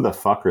like, who the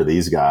fuck are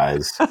these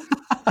guys?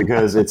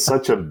 Because it's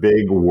such a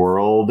big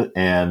world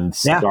and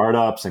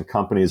startups and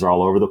companies are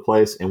all over the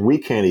place and we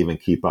can't even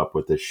keep up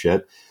with this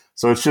shit.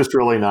 So it's just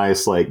really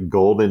nice, like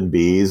golden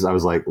bees. I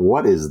was like,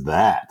 what is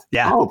that?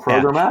 Yeah. Oh,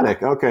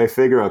 programmatic. Yeah. Okay.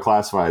 Figure out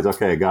classifieds.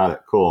 Okay. Got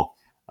it. Cool.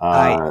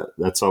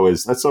 That's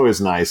always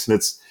nice. And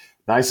it's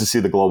nice to see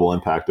the global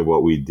impact of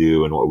what we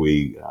do and what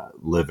we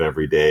live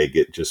every day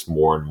get just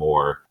more and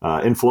more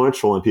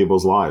influential in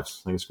people's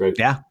lives. I think it's great.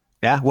 Yeah.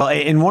 Yeah. Well,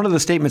 in one of the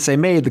statements they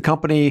made, the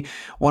company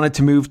wanted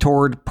to move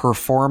toward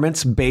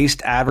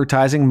performance-based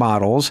advertising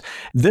models.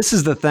 This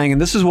is the thing,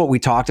 and this is what we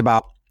talked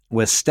about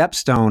with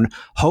Stepstone,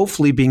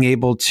 hopefully being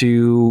able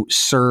to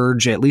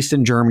surge, at least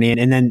in Germany,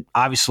 and then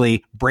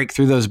obviously break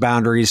through those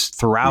boundaries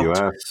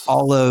throughout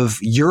all of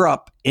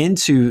Europe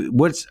into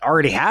what's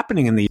already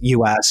happening in the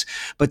US,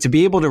 but to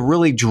be able to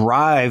really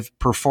drive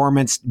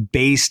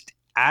performance-based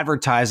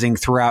advertising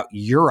throughout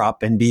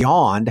Europe and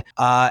beyond,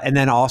 and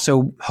then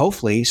also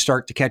hopefully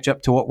start to catch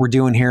up to what we're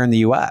doing here in the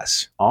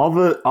US. All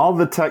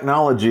the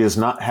technology is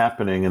not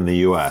happening in the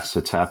US.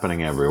 It's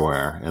happening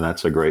everywhere, and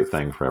that's a great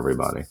thing for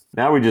everybody.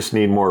 Now we just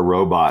need more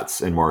robots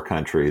in more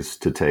countries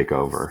to take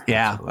over.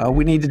 Yeah, all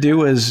we need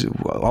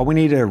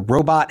are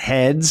robot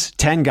heads,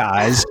 10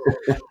 guys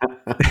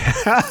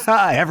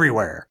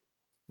everywhere.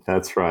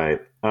 That's right.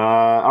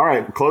 All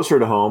right, closer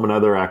to home,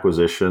 another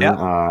acquisition,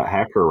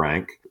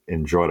 HackerRank.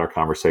 Enjoyed our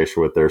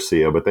conversation with their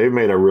CEO, but they've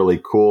made a really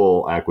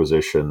cool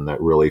acquisition that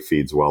really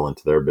feeds well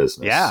into their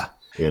business. Yeah.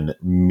 In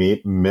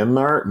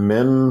Mimar,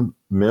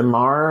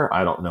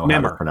 I don't know how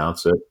to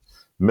pronounce it.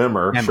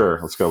 Mimar, sure.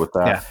 Let's go with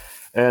that. Yeah.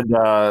 And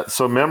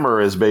so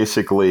Mimar is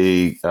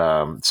basically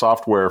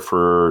software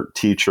for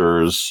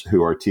teachers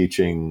who are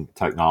teaching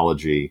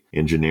technology,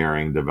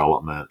 engineering,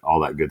 development, all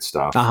that good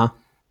stuff. Uh-huh.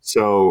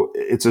 So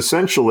it's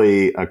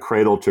essentially a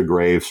cradle to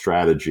grave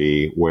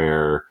strategy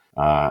where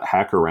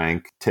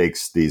HackerRank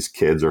takes these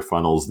kids or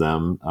funnels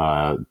them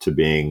to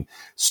being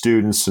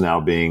students to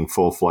now being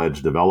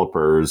full-fledged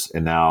developers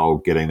and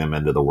now getting them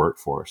into the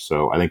workforce.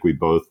 So I think we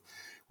both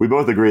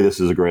agree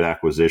this is a great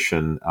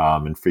acquisition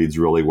and feeds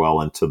really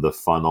well into the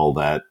funnel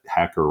that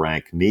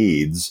HackerRank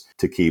needs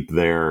to keep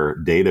their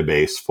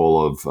database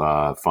full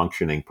of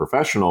functioning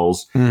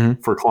professionals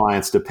for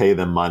clients to pay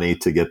them money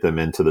to get them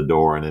into the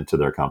door and into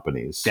their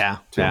companies to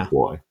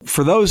employ.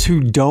 For those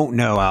who don't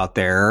know out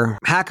there,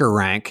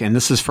 HackerRank, and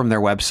this is from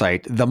their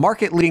website, the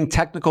market-leading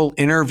technical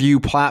interview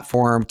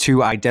platform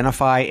to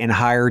identify and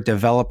hire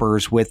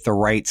developers with the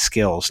right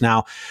skills.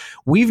 Now,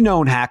 we've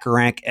known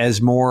HackerRank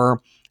as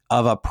more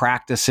of a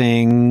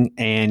practicing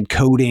and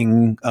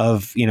coding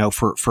of,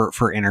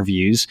 for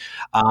interviews.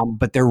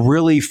 But they're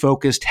really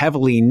focused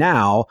heavily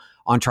now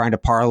on trying to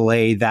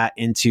parlay that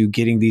into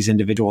getting these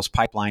individuals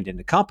pipelined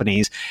into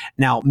companies.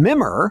 Now,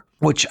 Mimar,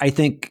 which I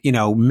think,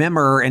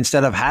 Mimar,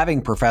 instead of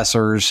having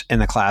professors in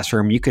the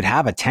classroom, you could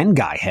have a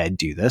 10-guy head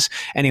do this.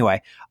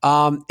 Anyway,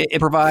 it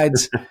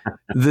provides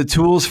the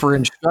tools for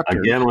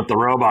instructors. Again, with the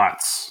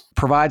robots.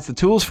 Provides the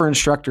tools for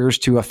instructors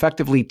to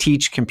effectively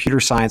teach computer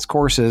science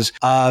courses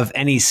of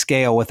any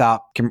scale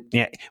without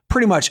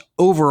pretty much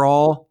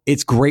overall.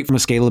 It's great from a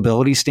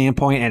scalability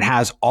standpoint and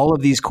has all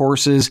of these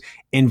courses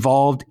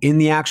involved in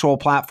the actual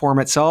platform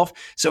itself.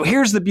 So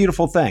here's the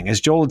beautiful thing.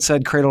 As Joel had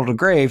said, cradle to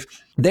grave,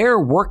 they're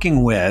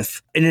working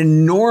with an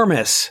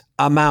enormous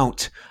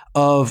amount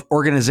of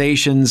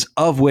organizations,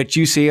 of which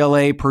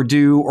UCLA,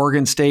 Purdue,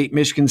 Oregon State,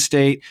 Michigan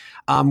State,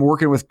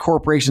 working with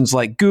corporations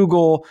like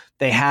Google.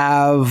 They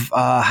have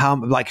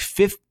like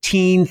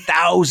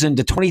 15,000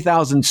 to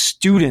 20,000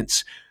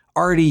 students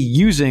already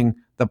using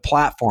the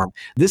platform.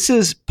 This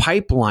is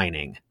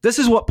pipelining. This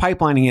is what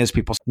pipelining is,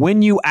 people.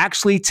 When you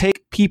actually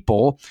take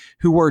people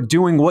who are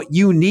doing what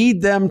you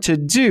need them to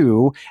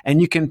do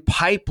and you can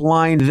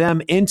pipeline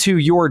them into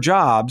your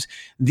jobs,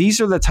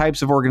 these are the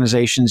types of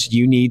organizations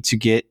you need to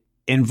get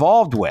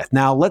involved with.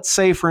 Now, let's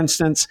say, for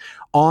instance,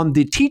 on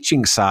the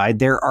teaching side,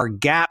 there are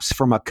gaps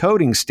from a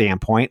coding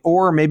standpoint,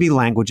 or maybe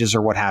languages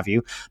or what have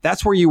you.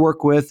 That's where you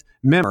work with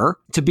Mimar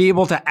to be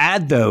able to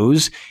add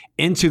those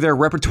into their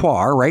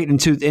repertoire, right?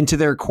 Into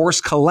their course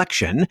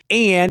collection.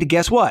 And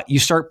guess what? You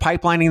start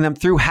pipelining them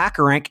through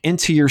HackerRank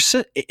into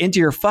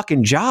your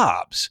fucking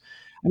jobs.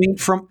 I mean,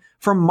 from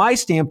my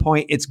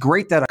standpoint, it's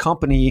great that a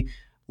company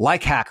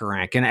like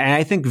HackerRank, and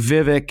I think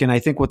Vivek, and I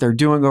think what they're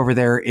doing over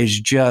there is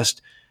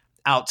just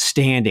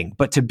outstanding.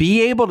 But to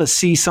be able to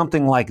see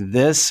something like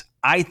this,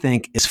 I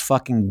think is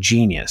fucking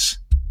genius.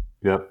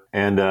 Yep.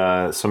 And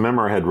so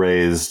Mimar had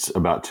raised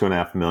about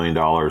 $2.5 million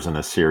in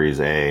a Series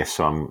A.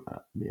 So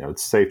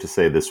it's safe to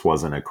say this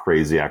wasn't a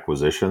crazy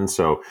acquisition.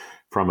 So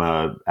from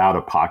a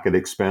out-of-pocket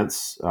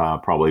expense,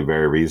 probably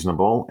very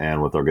reasonable.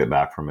 And what they'll get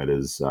back from it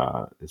is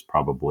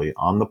probably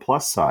on the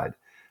plus side.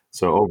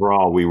 So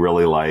overall, we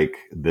really like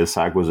this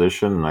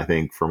acquisition. And I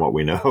think from what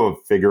we know of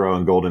Figaro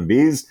and Golden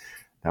Bees,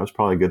 that was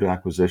probably a good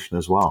acquisition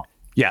as well.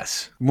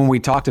 Yes. When we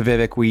talked to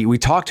Vivek, we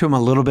talked to him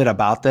a little bit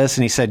about this,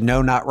 and he said,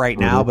 no, not right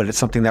now, but it's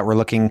something that we're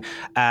looking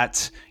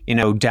at,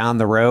 down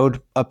the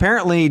road,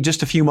 apparently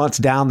just a few months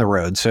down the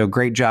road. So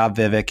great job,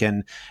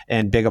 Vivek,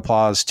 and big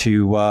applause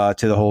to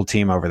the whole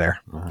team over there.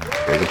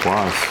 Big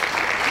applause.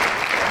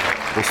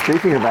 Well,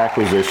 speaking of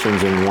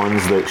acquisitions and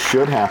ones that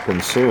should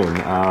happen soon,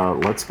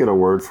 let's get a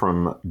word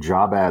from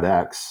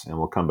JobAdX, and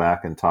we'll come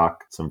back and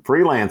talk some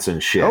freelancing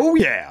shit. Oh,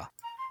 yeah.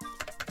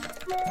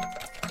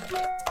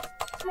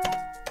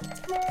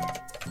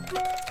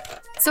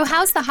 So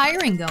how's the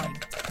hiring going?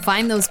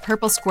 Find those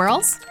purple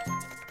squirrels?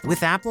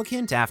 With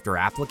applicant after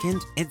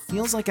applicant, it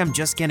feels like I'm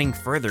just getting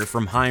further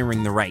from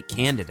hiring the right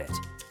candidate.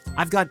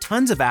 I've got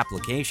tons of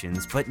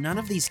applications, but none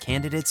of these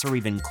candidates are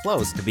even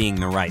close to being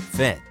the right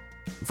fit.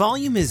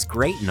 Volume is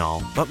great and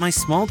all, but my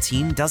small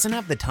team doesn't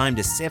have the time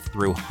to sift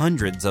through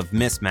hundreds of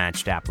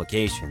mismatched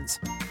applications.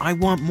 I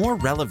want more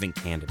relevant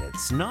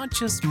candidates, not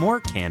just more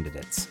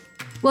candidates.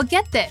 Well,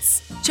 get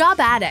this.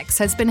 JobAdX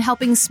has been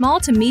helping small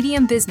to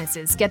medium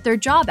businesses get their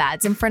job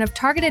ads in front of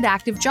targeted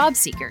active job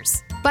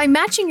seekers. By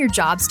matching your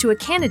jobs to a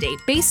candidate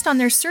based on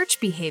their search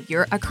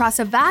behavior across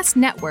a vast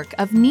network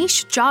of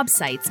niche job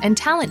sites and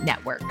talent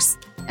networks.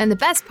 And the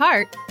best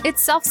part,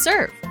 it's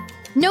self-serve.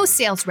 No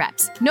sales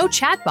reps, no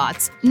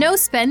chatbots, no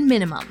spend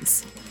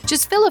minimums.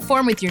 Just fill a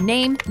form with your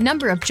name,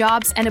 number of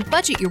jobs, and a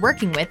budget you're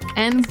working with,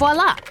 and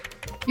voila!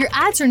 Your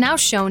ads are now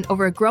shown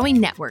over a growing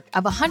network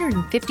of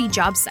 150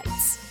 job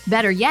sites.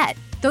 Better yet,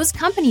 those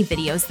company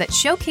videos that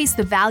showcase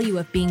the value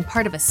of being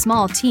part of a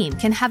small team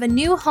can have a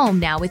new home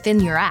now within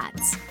your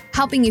ads,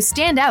 helping you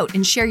stand out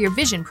and share your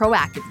vision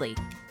proactively.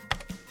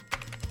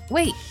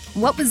 Wait,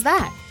 what was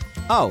that?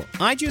 Oh,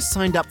 I just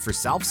signed up for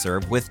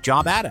self-serve with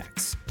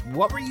JobAdX.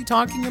 What were you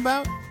talking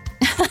about?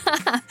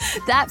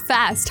 That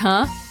fast,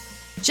 huh?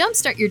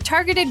 Jumpstart your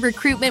targeted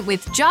recruitment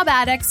with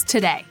JobAdX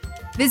today.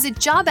 Visit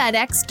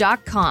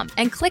jobadx.com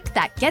and click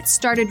that Get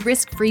Started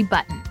Risk-Free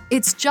button.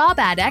 It's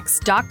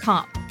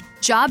jobadx.com.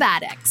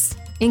 JobAdX.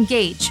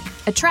 Engage,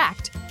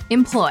 attract,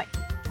 employ.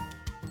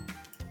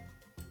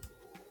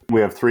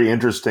 We have 3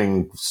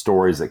 interesting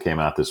stories that came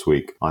out this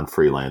week on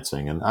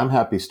freelancing, and I'm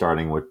happy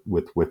starting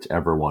with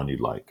whichever one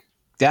you'd like.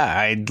 Yeah,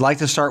 I'd like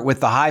to start with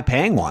the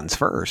high-paying ones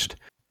first.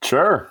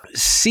 Sure.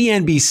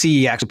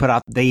 CNBC actually put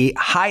out the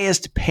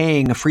highest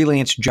paying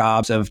freelance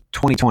jobs of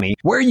 2020,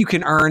 where you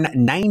can earn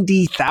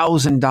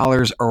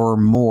 $90,000 or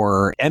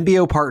more.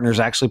 MBO Partners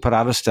actually put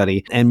out a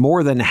study, and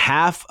more than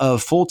half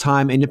of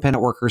full-time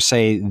independent workers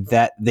say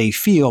that they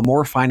feel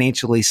more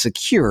financially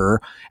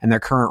secure in their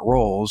current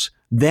roles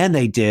than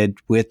they did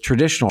with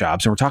traditional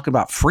jobs. And we're talking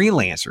about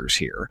freelancers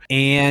here.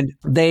 And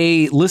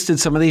they listed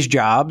some of these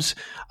jobs,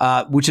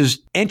 which is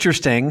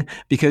interesting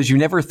because you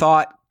never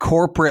thought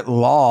corporate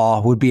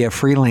law would be a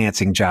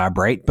freelancing job,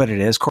 right? But it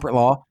is. Corporate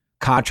law,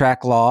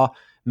 contract law,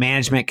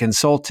 management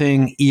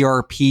consulting,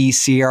 ERP,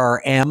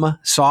 CRM,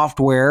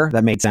 software.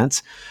 That made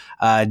sense.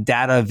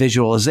 Data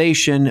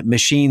visualization,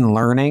 machine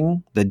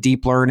learning, the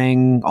deep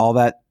learning, all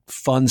that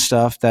fun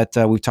stuff that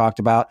we've talked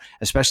about,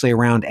 especially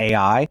around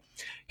AI.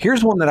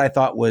 Here's one that I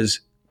thought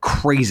was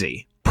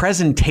crazy.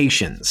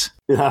 Presentations.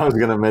 Yeah, I was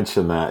going to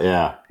mention that.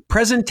 Yeah.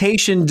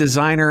 Presentation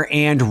designer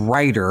and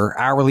writer,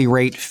 hourly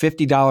rate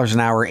 $50 an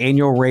hour,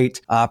 annual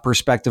rate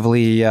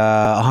prospectively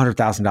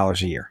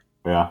 $100,000 a year.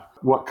 Yeah.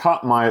 What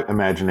caught my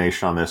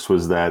imagination on this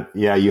was that,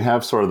 you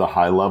have sort of the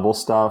high level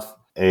stuff,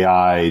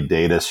 AI,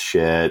 data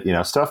shit,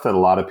 stuff that a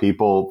lot of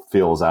people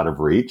feel is out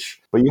of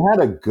reach. But you had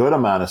a good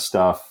amount of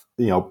stuff,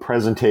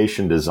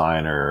 presentation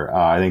designer.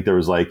 I think there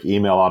was like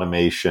email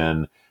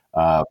automation,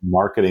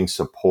 marketing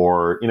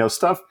support,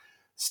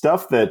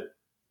 stuff that,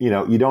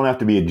 you don't have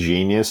to be a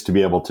genius to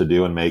be able to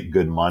do and make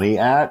good money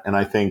at. And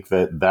I think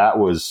that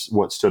was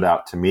what stood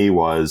out to me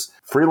was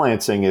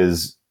freelancing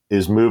is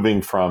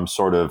moving from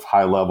sort of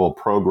high level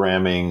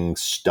programming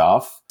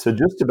stuff to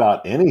just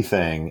about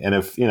anything. And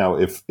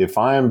if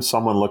I'm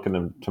someone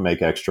looking to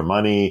make extra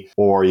money,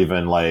 or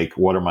even like,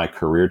 what are my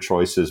career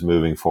choices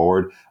moving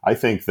forward? I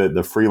think that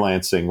the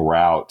freelancing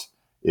route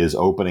is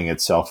opening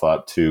itself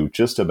up to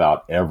just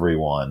about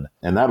everyone.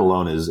 And that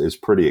alone is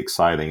pretty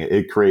exciting.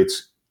 It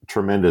creates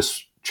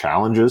tremendous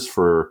challenges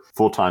for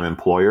full-time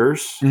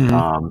employers,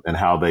 and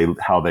how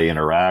they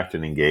interact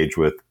and engage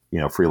with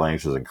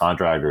freelancers and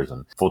contractors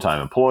and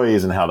full-time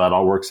employees and how that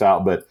all works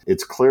out. But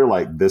it's clear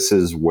like this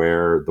is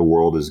where the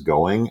world is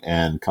going,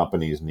 and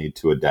companies need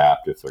to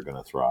adapt if they're going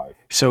to thrive.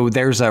 So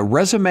there's a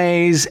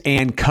resumes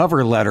and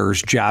cover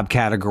letters job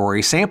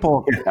category.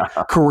 Sample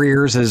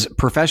careers as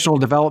professional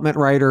development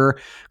writer,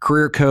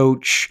 career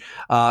coach,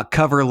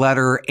 cover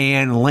letter,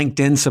 and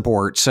LinkedIn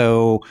support.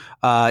 So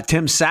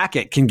Tim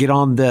Sackett can get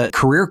on the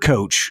career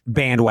coach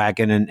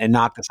bandwagon and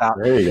knock this out.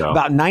 There you go.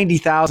 About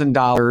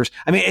 $90,000.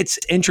 I mean, it's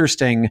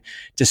interesting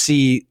to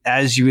see,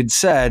 as you had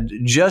said,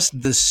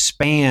 just the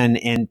span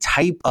and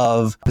type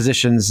of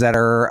positions that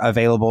are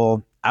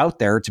available out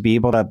there to be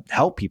able to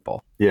help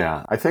people.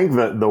 Yeah, I think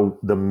that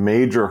the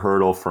major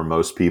hurdle for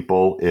most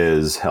people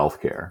is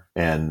healthcare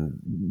and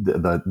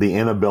the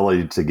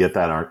inability to get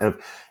that.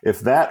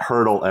 If that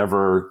hurdle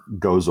ever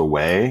goes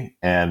away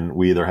and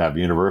we either have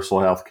universal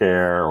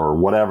healthcare or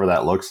whatever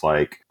that looks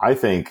like, I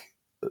think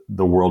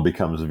the world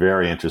becomes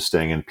very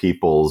interesting and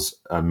people's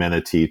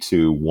amenity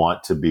to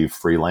want to be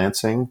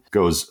freelancing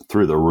goes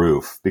through the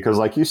roof. Because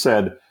like you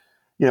said,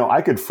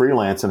 I could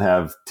freelance and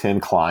have 10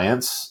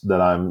 clients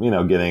that I'm,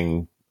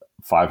 getting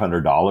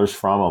 $500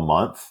 from a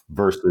month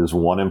versus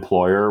one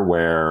employer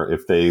where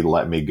if they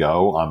let me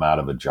go, I'm out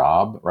of a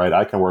job, right?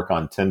 I can work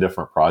on 10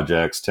 different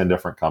projects, 10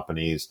 different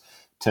companies,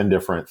 10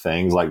 different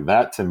things. Like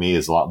that to me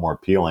is a lot more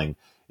appealing.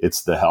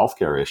 It's the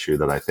healthcare issue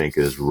that I think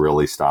is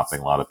really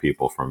stopping a lot of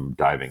people from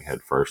diving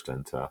headfirst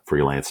into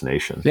freelance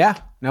nation. Yeah,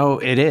 no,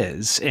 it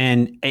is.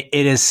 And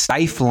it is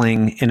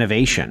stifling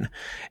innovation.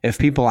 If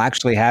people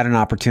actually had an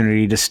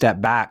opportunity to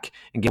step back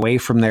and get away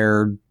from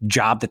their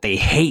job that they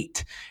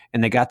hate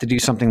and they got to do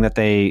something that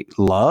they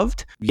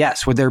loved,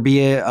 yes, would there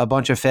be a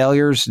bunch of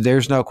failures?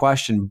 There's no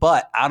question.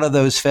 But out of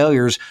those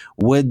failures,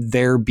 would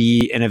there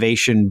be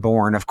innovation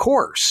born? Of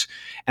course.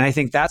 And I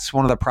think that's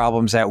one of the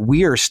problems, that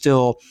we are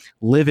still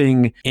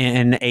living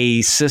in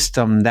a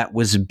system that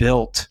was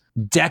built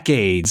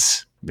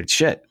decades, but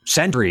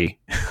century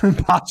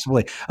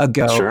possibly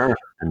ago. Sure.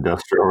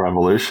 Industrial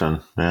revolution.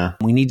 Yeah.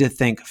 We need to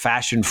think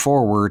fashion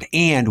forward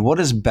and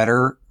what is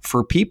better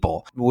for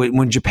people.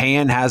 When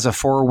Japan has a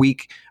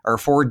 4-week or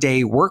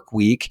 4-day work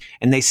week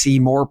and they see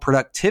more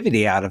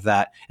productivity out of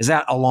that, is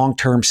that a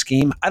long-term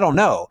scheme? I don't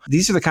know.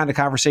 These are the kind of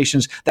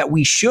conversations that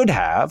we should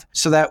have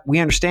so that we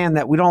understand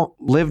that we don't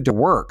live to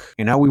work.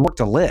 We work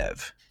to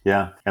live.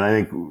 Yeah. And I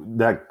think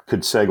that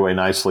could segue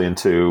nicely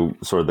into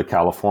sort of the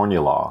California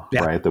law,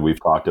 right, that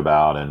we've talked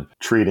about, and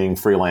treating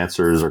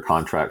freelancers or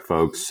contract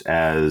folks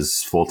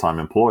as full-time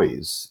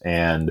employees.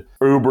 And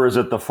Uber is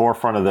at the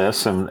forefront of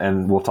this,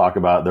 and we'll talk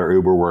about their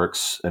Uber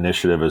Works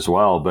initiative as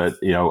well. But,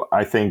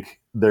 I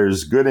think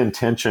there's good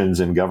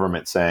intentions in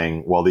government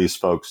saying, well, these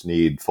folks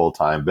need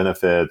full-time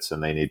benefits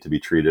and they need to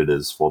be treated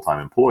as full-time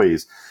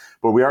employees.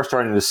 But we are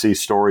starting to see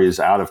stories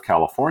out of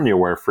California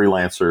where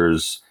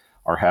freelancers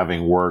are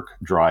having work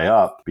dry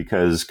up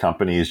because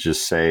companies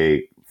just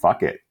say,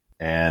 fuck it.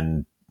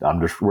 And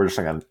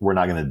we're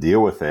not going to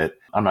deal with it.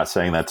 I'm not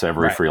saying that's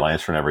every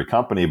freelancer in every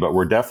company, but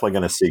we're definitely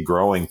going to see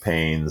growing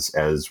pains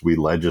as we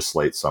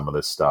legislate some of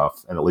this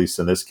stuff. And at least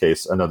in this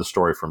case, another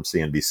story from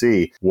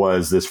CNBC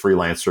was this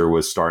freelancer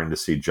was starting to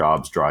see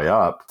jobs dry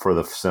up for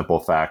the simple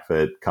fact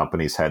that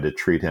companies had to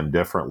treat him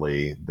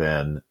differently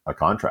than a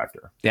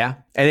contractor. Yeah.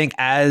 I think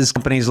as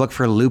companies look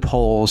for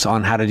loopholes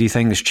on how to do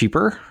things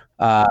cheaper,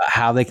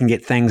 how they can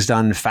get things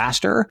done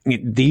faster.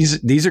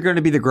 These are going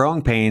to be the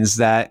growing pains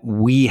that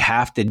we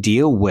have to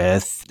deal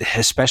with,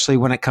 especially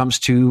when it comes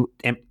to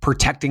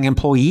protecting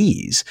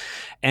employees.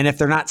 And if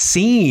they're not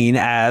seen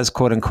as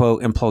quote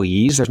unquote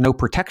employees, there's no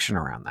protection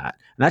around that.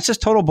 And that's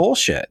just total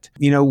bullshit.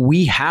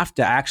 We have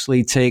to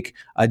actually take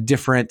a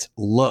different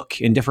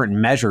look and different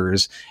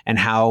measures and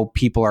how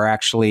people are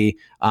actually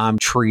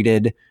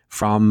treated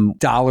from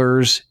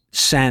dollars,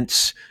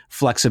 cents,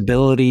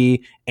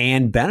 flexibility,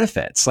 and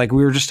benefits. Like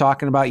we were just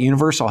talking about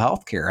universal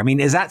healthcare. I mean,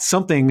 is that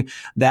something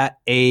that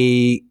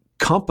a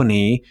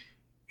company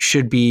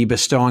should be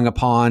bestowing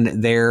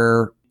upon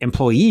their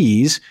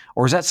employees,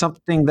 or is that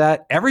something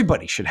that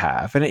everybody should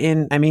have?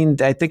 And I mean,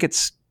 I think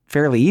it's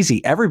fairly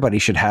easy. Everybody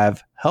should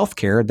have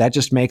healthcare. That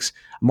just makes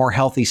a more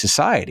healthy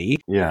society.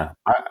 Yeah.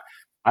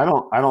 I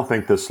don't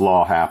think this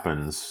law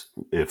happens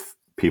if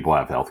people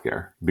have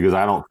healthcare, because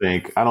I don't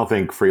think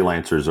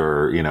freelancers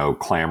are,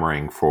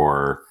 clamoring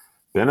for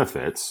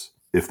benefits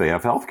if they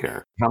have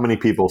healthcare. How many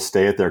people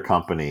stay at their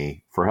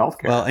company for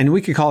healthcare? Well, and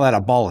we could call that a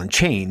ball and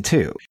chain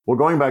too. Well,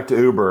 going back to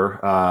Uber,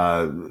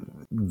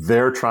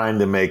 they're trying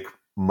to make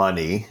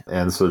money.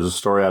 And so there's a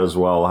story out as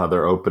well, how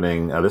they're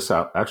opening, this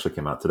actually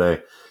came out today.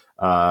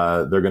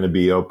 They're going to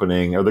be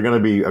opening, or they're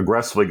going to be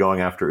aggressively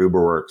going after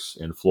Uber Works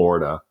in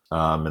Florida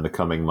in the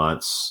coming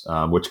months,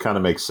 which kind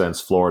of makes sense.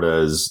 Florida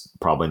is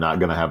probably not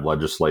going to have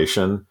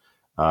legislation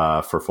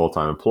for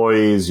full-time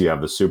employees. You have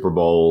the Super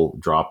Bowl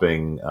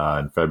dropping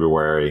in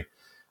February.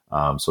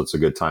 So it's a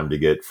good time to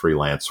get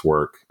freelance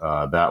work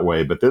that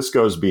way. But this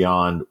goes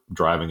beyond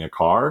driving a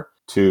car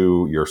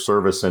to your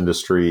service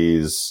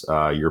industries,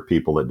 your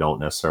people that don't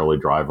necessarily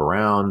drive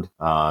around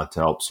to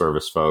help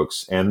service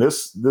folks. And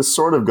this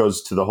sort of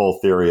goes to the whole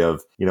theory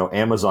of,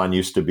 Amazon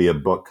used to be a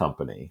book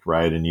company,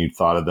 right? And you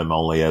thought of them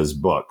only as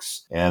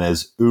books. And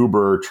as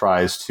Uber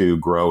tries to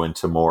grow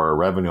into more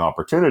revenue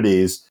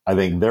opportunities, I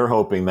think they're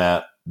hoping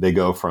that they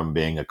go from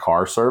being a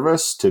car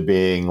service to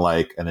being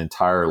like an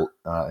entire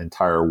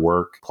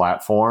work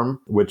platform,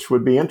 which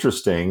would be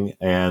interesting.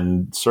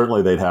 And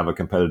certainly they'd have a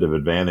competitive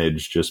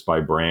advantage just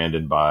by brand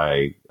and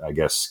by, I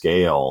guess,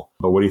 scale.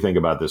 But what do you think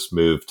about this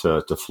move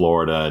to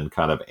Florida and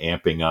kind of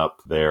amping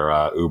up their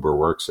Uber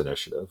Works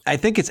initiative? I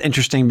think it's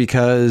interesting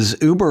because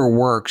Uber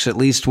Works, at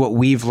least what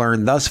we've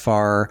learned thus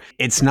far,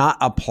 it's not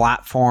a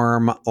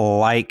platform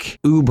like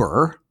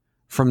Uber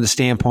from the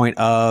standpoint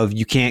of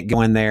you can't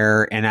go in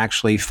there and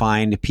actually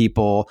find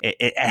people.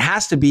 It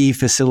has to be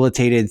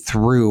facilitated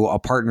through a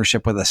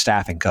partnership with a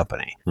staffing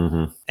company.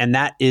 Mm-hmm. And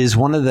that is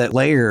one of the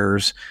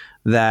layers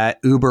that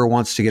Uber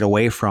wants to get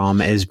away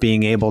from, is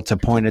being able to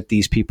point at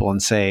these people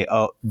and say,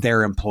 oh,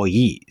 they're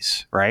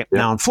employees, right? Yeah.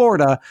 Now in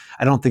Florida,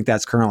 I don't think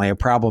that's currently a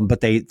problem,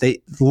 but they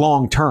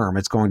long term,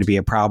 it's going to be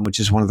a problem, which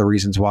is one of the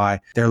reasons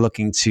why they're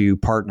looking to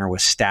partner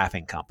with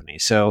staffing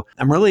companies. So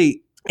I'm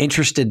really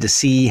interested to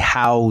see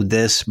how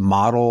this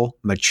model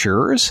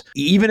matures.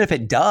 Even if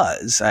it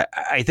does,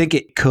 I think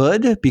it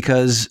could,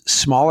 because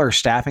smaller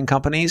staffing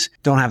companies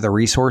don't have the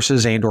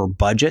resources and or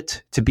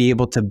budget to be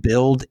able to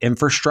build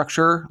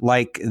infrastructure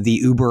like the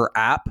Uber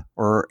app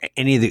or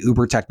any of the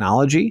Uber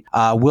technology.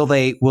 Will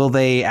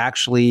they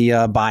actually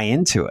buy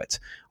into it?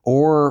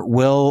 Or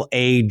will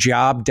a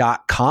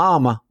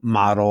job.com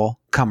model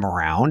come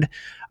around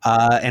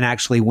and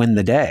actually win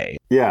the day?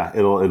 Yeah,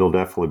 it'll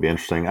definitely be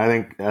interesting. I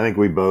think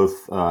we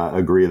both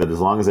agree that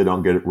as long as they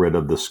don't get rid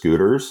of the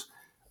scooters,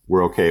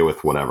 we're okay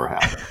with whatever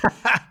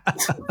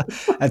happens.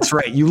 That's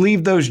right. You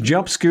leave those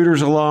jump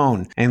scooters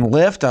alone. And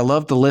Lyft, I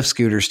love the Lyft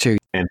scooters too.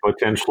 And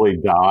potentially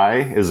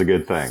die is a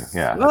good thing.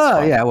 Yeah.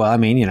 Oh, yeah. Well, I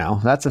mean,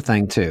 that's a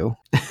thing too.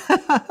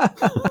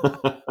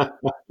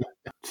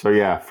 So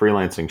yeah,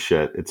 freelancing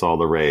shit. It's all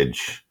the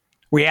rage.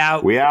 We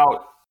out. We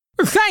out.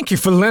 Thank you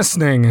for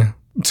listening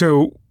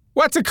to,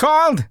 what's it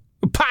called?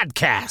 A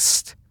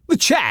podcast. The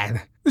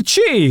Chad. The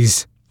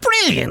Cheese.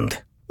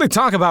 Brilliant. They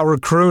talk about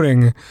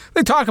recruiting.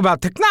 They talk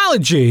about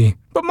technology.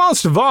 But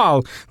most of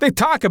all, they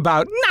talk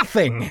about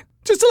nothing.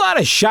 Just a lot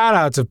of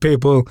shout-outs of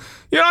people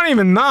you don't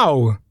even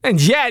know. And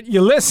yet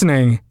you're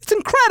listening. It's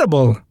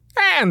incredible.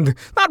 And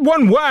not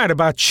one word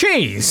about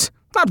cheese.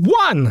 Not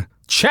one.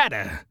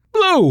 Cheddar.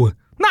 Blue.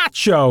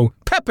 Nacho,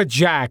 pepper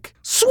jack,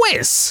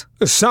 Swiss.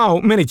 So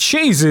many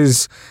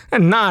cheeses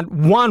and not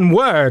one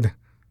word.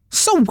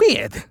 So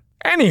weird.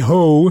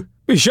 Anywho,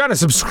 be sure to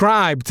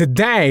subscribe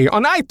today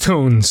on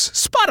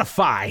iTunes,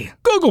 Spotify,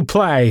 Google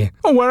Play,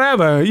 or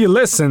wherever you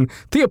listen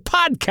to your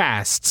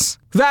podcasts.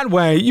 That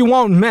way you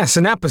won't miss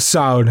an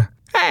episode.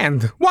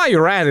 And while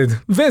you're at it,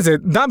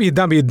 visit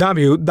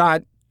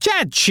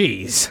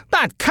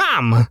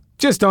www.chadcheese.com.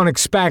 Just don't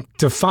expect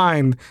to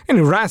find any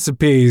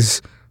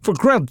recipes for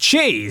grilled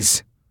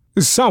cheese.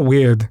 It's so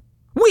weird.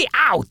 We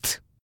out!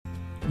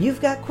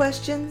 You've got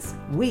questions,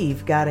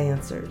 we've got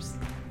answers.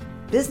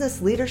 Business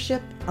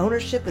leadership,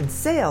 ownership, and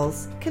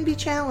sales can be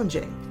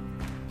challenging.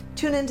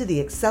 Tune into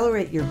the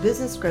Accelerate Your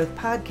Business Growth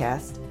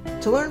podcast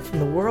to learn from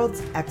the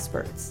world's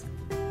experts.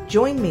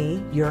 Join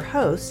me, your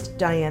host,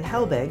 Diane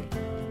Helbig,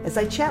 as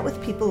I chat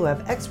with people who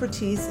have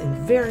expertise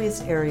in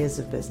various areas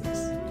of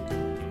business.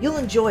 You'll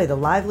enjoy the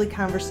lively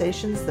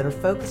conversations that are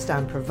focused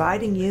on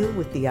providing you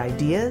with the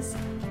ideas,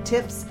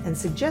 tips, and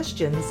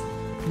suggestions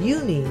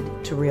you need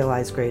to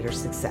realize greater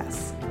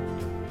success.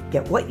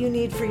 Get what you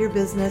need for your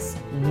business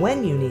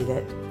when you need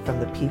it from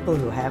the people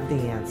who have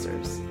the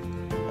answers.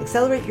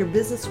 Accelerate Your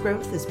Business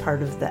Growth is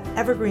part of the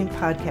Evergreen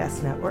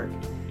Podcast Network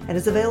and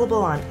is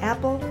available on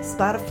Apple,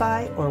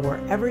 Spotify, or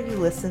wherever you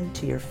listen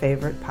to your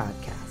favorite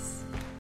podcast.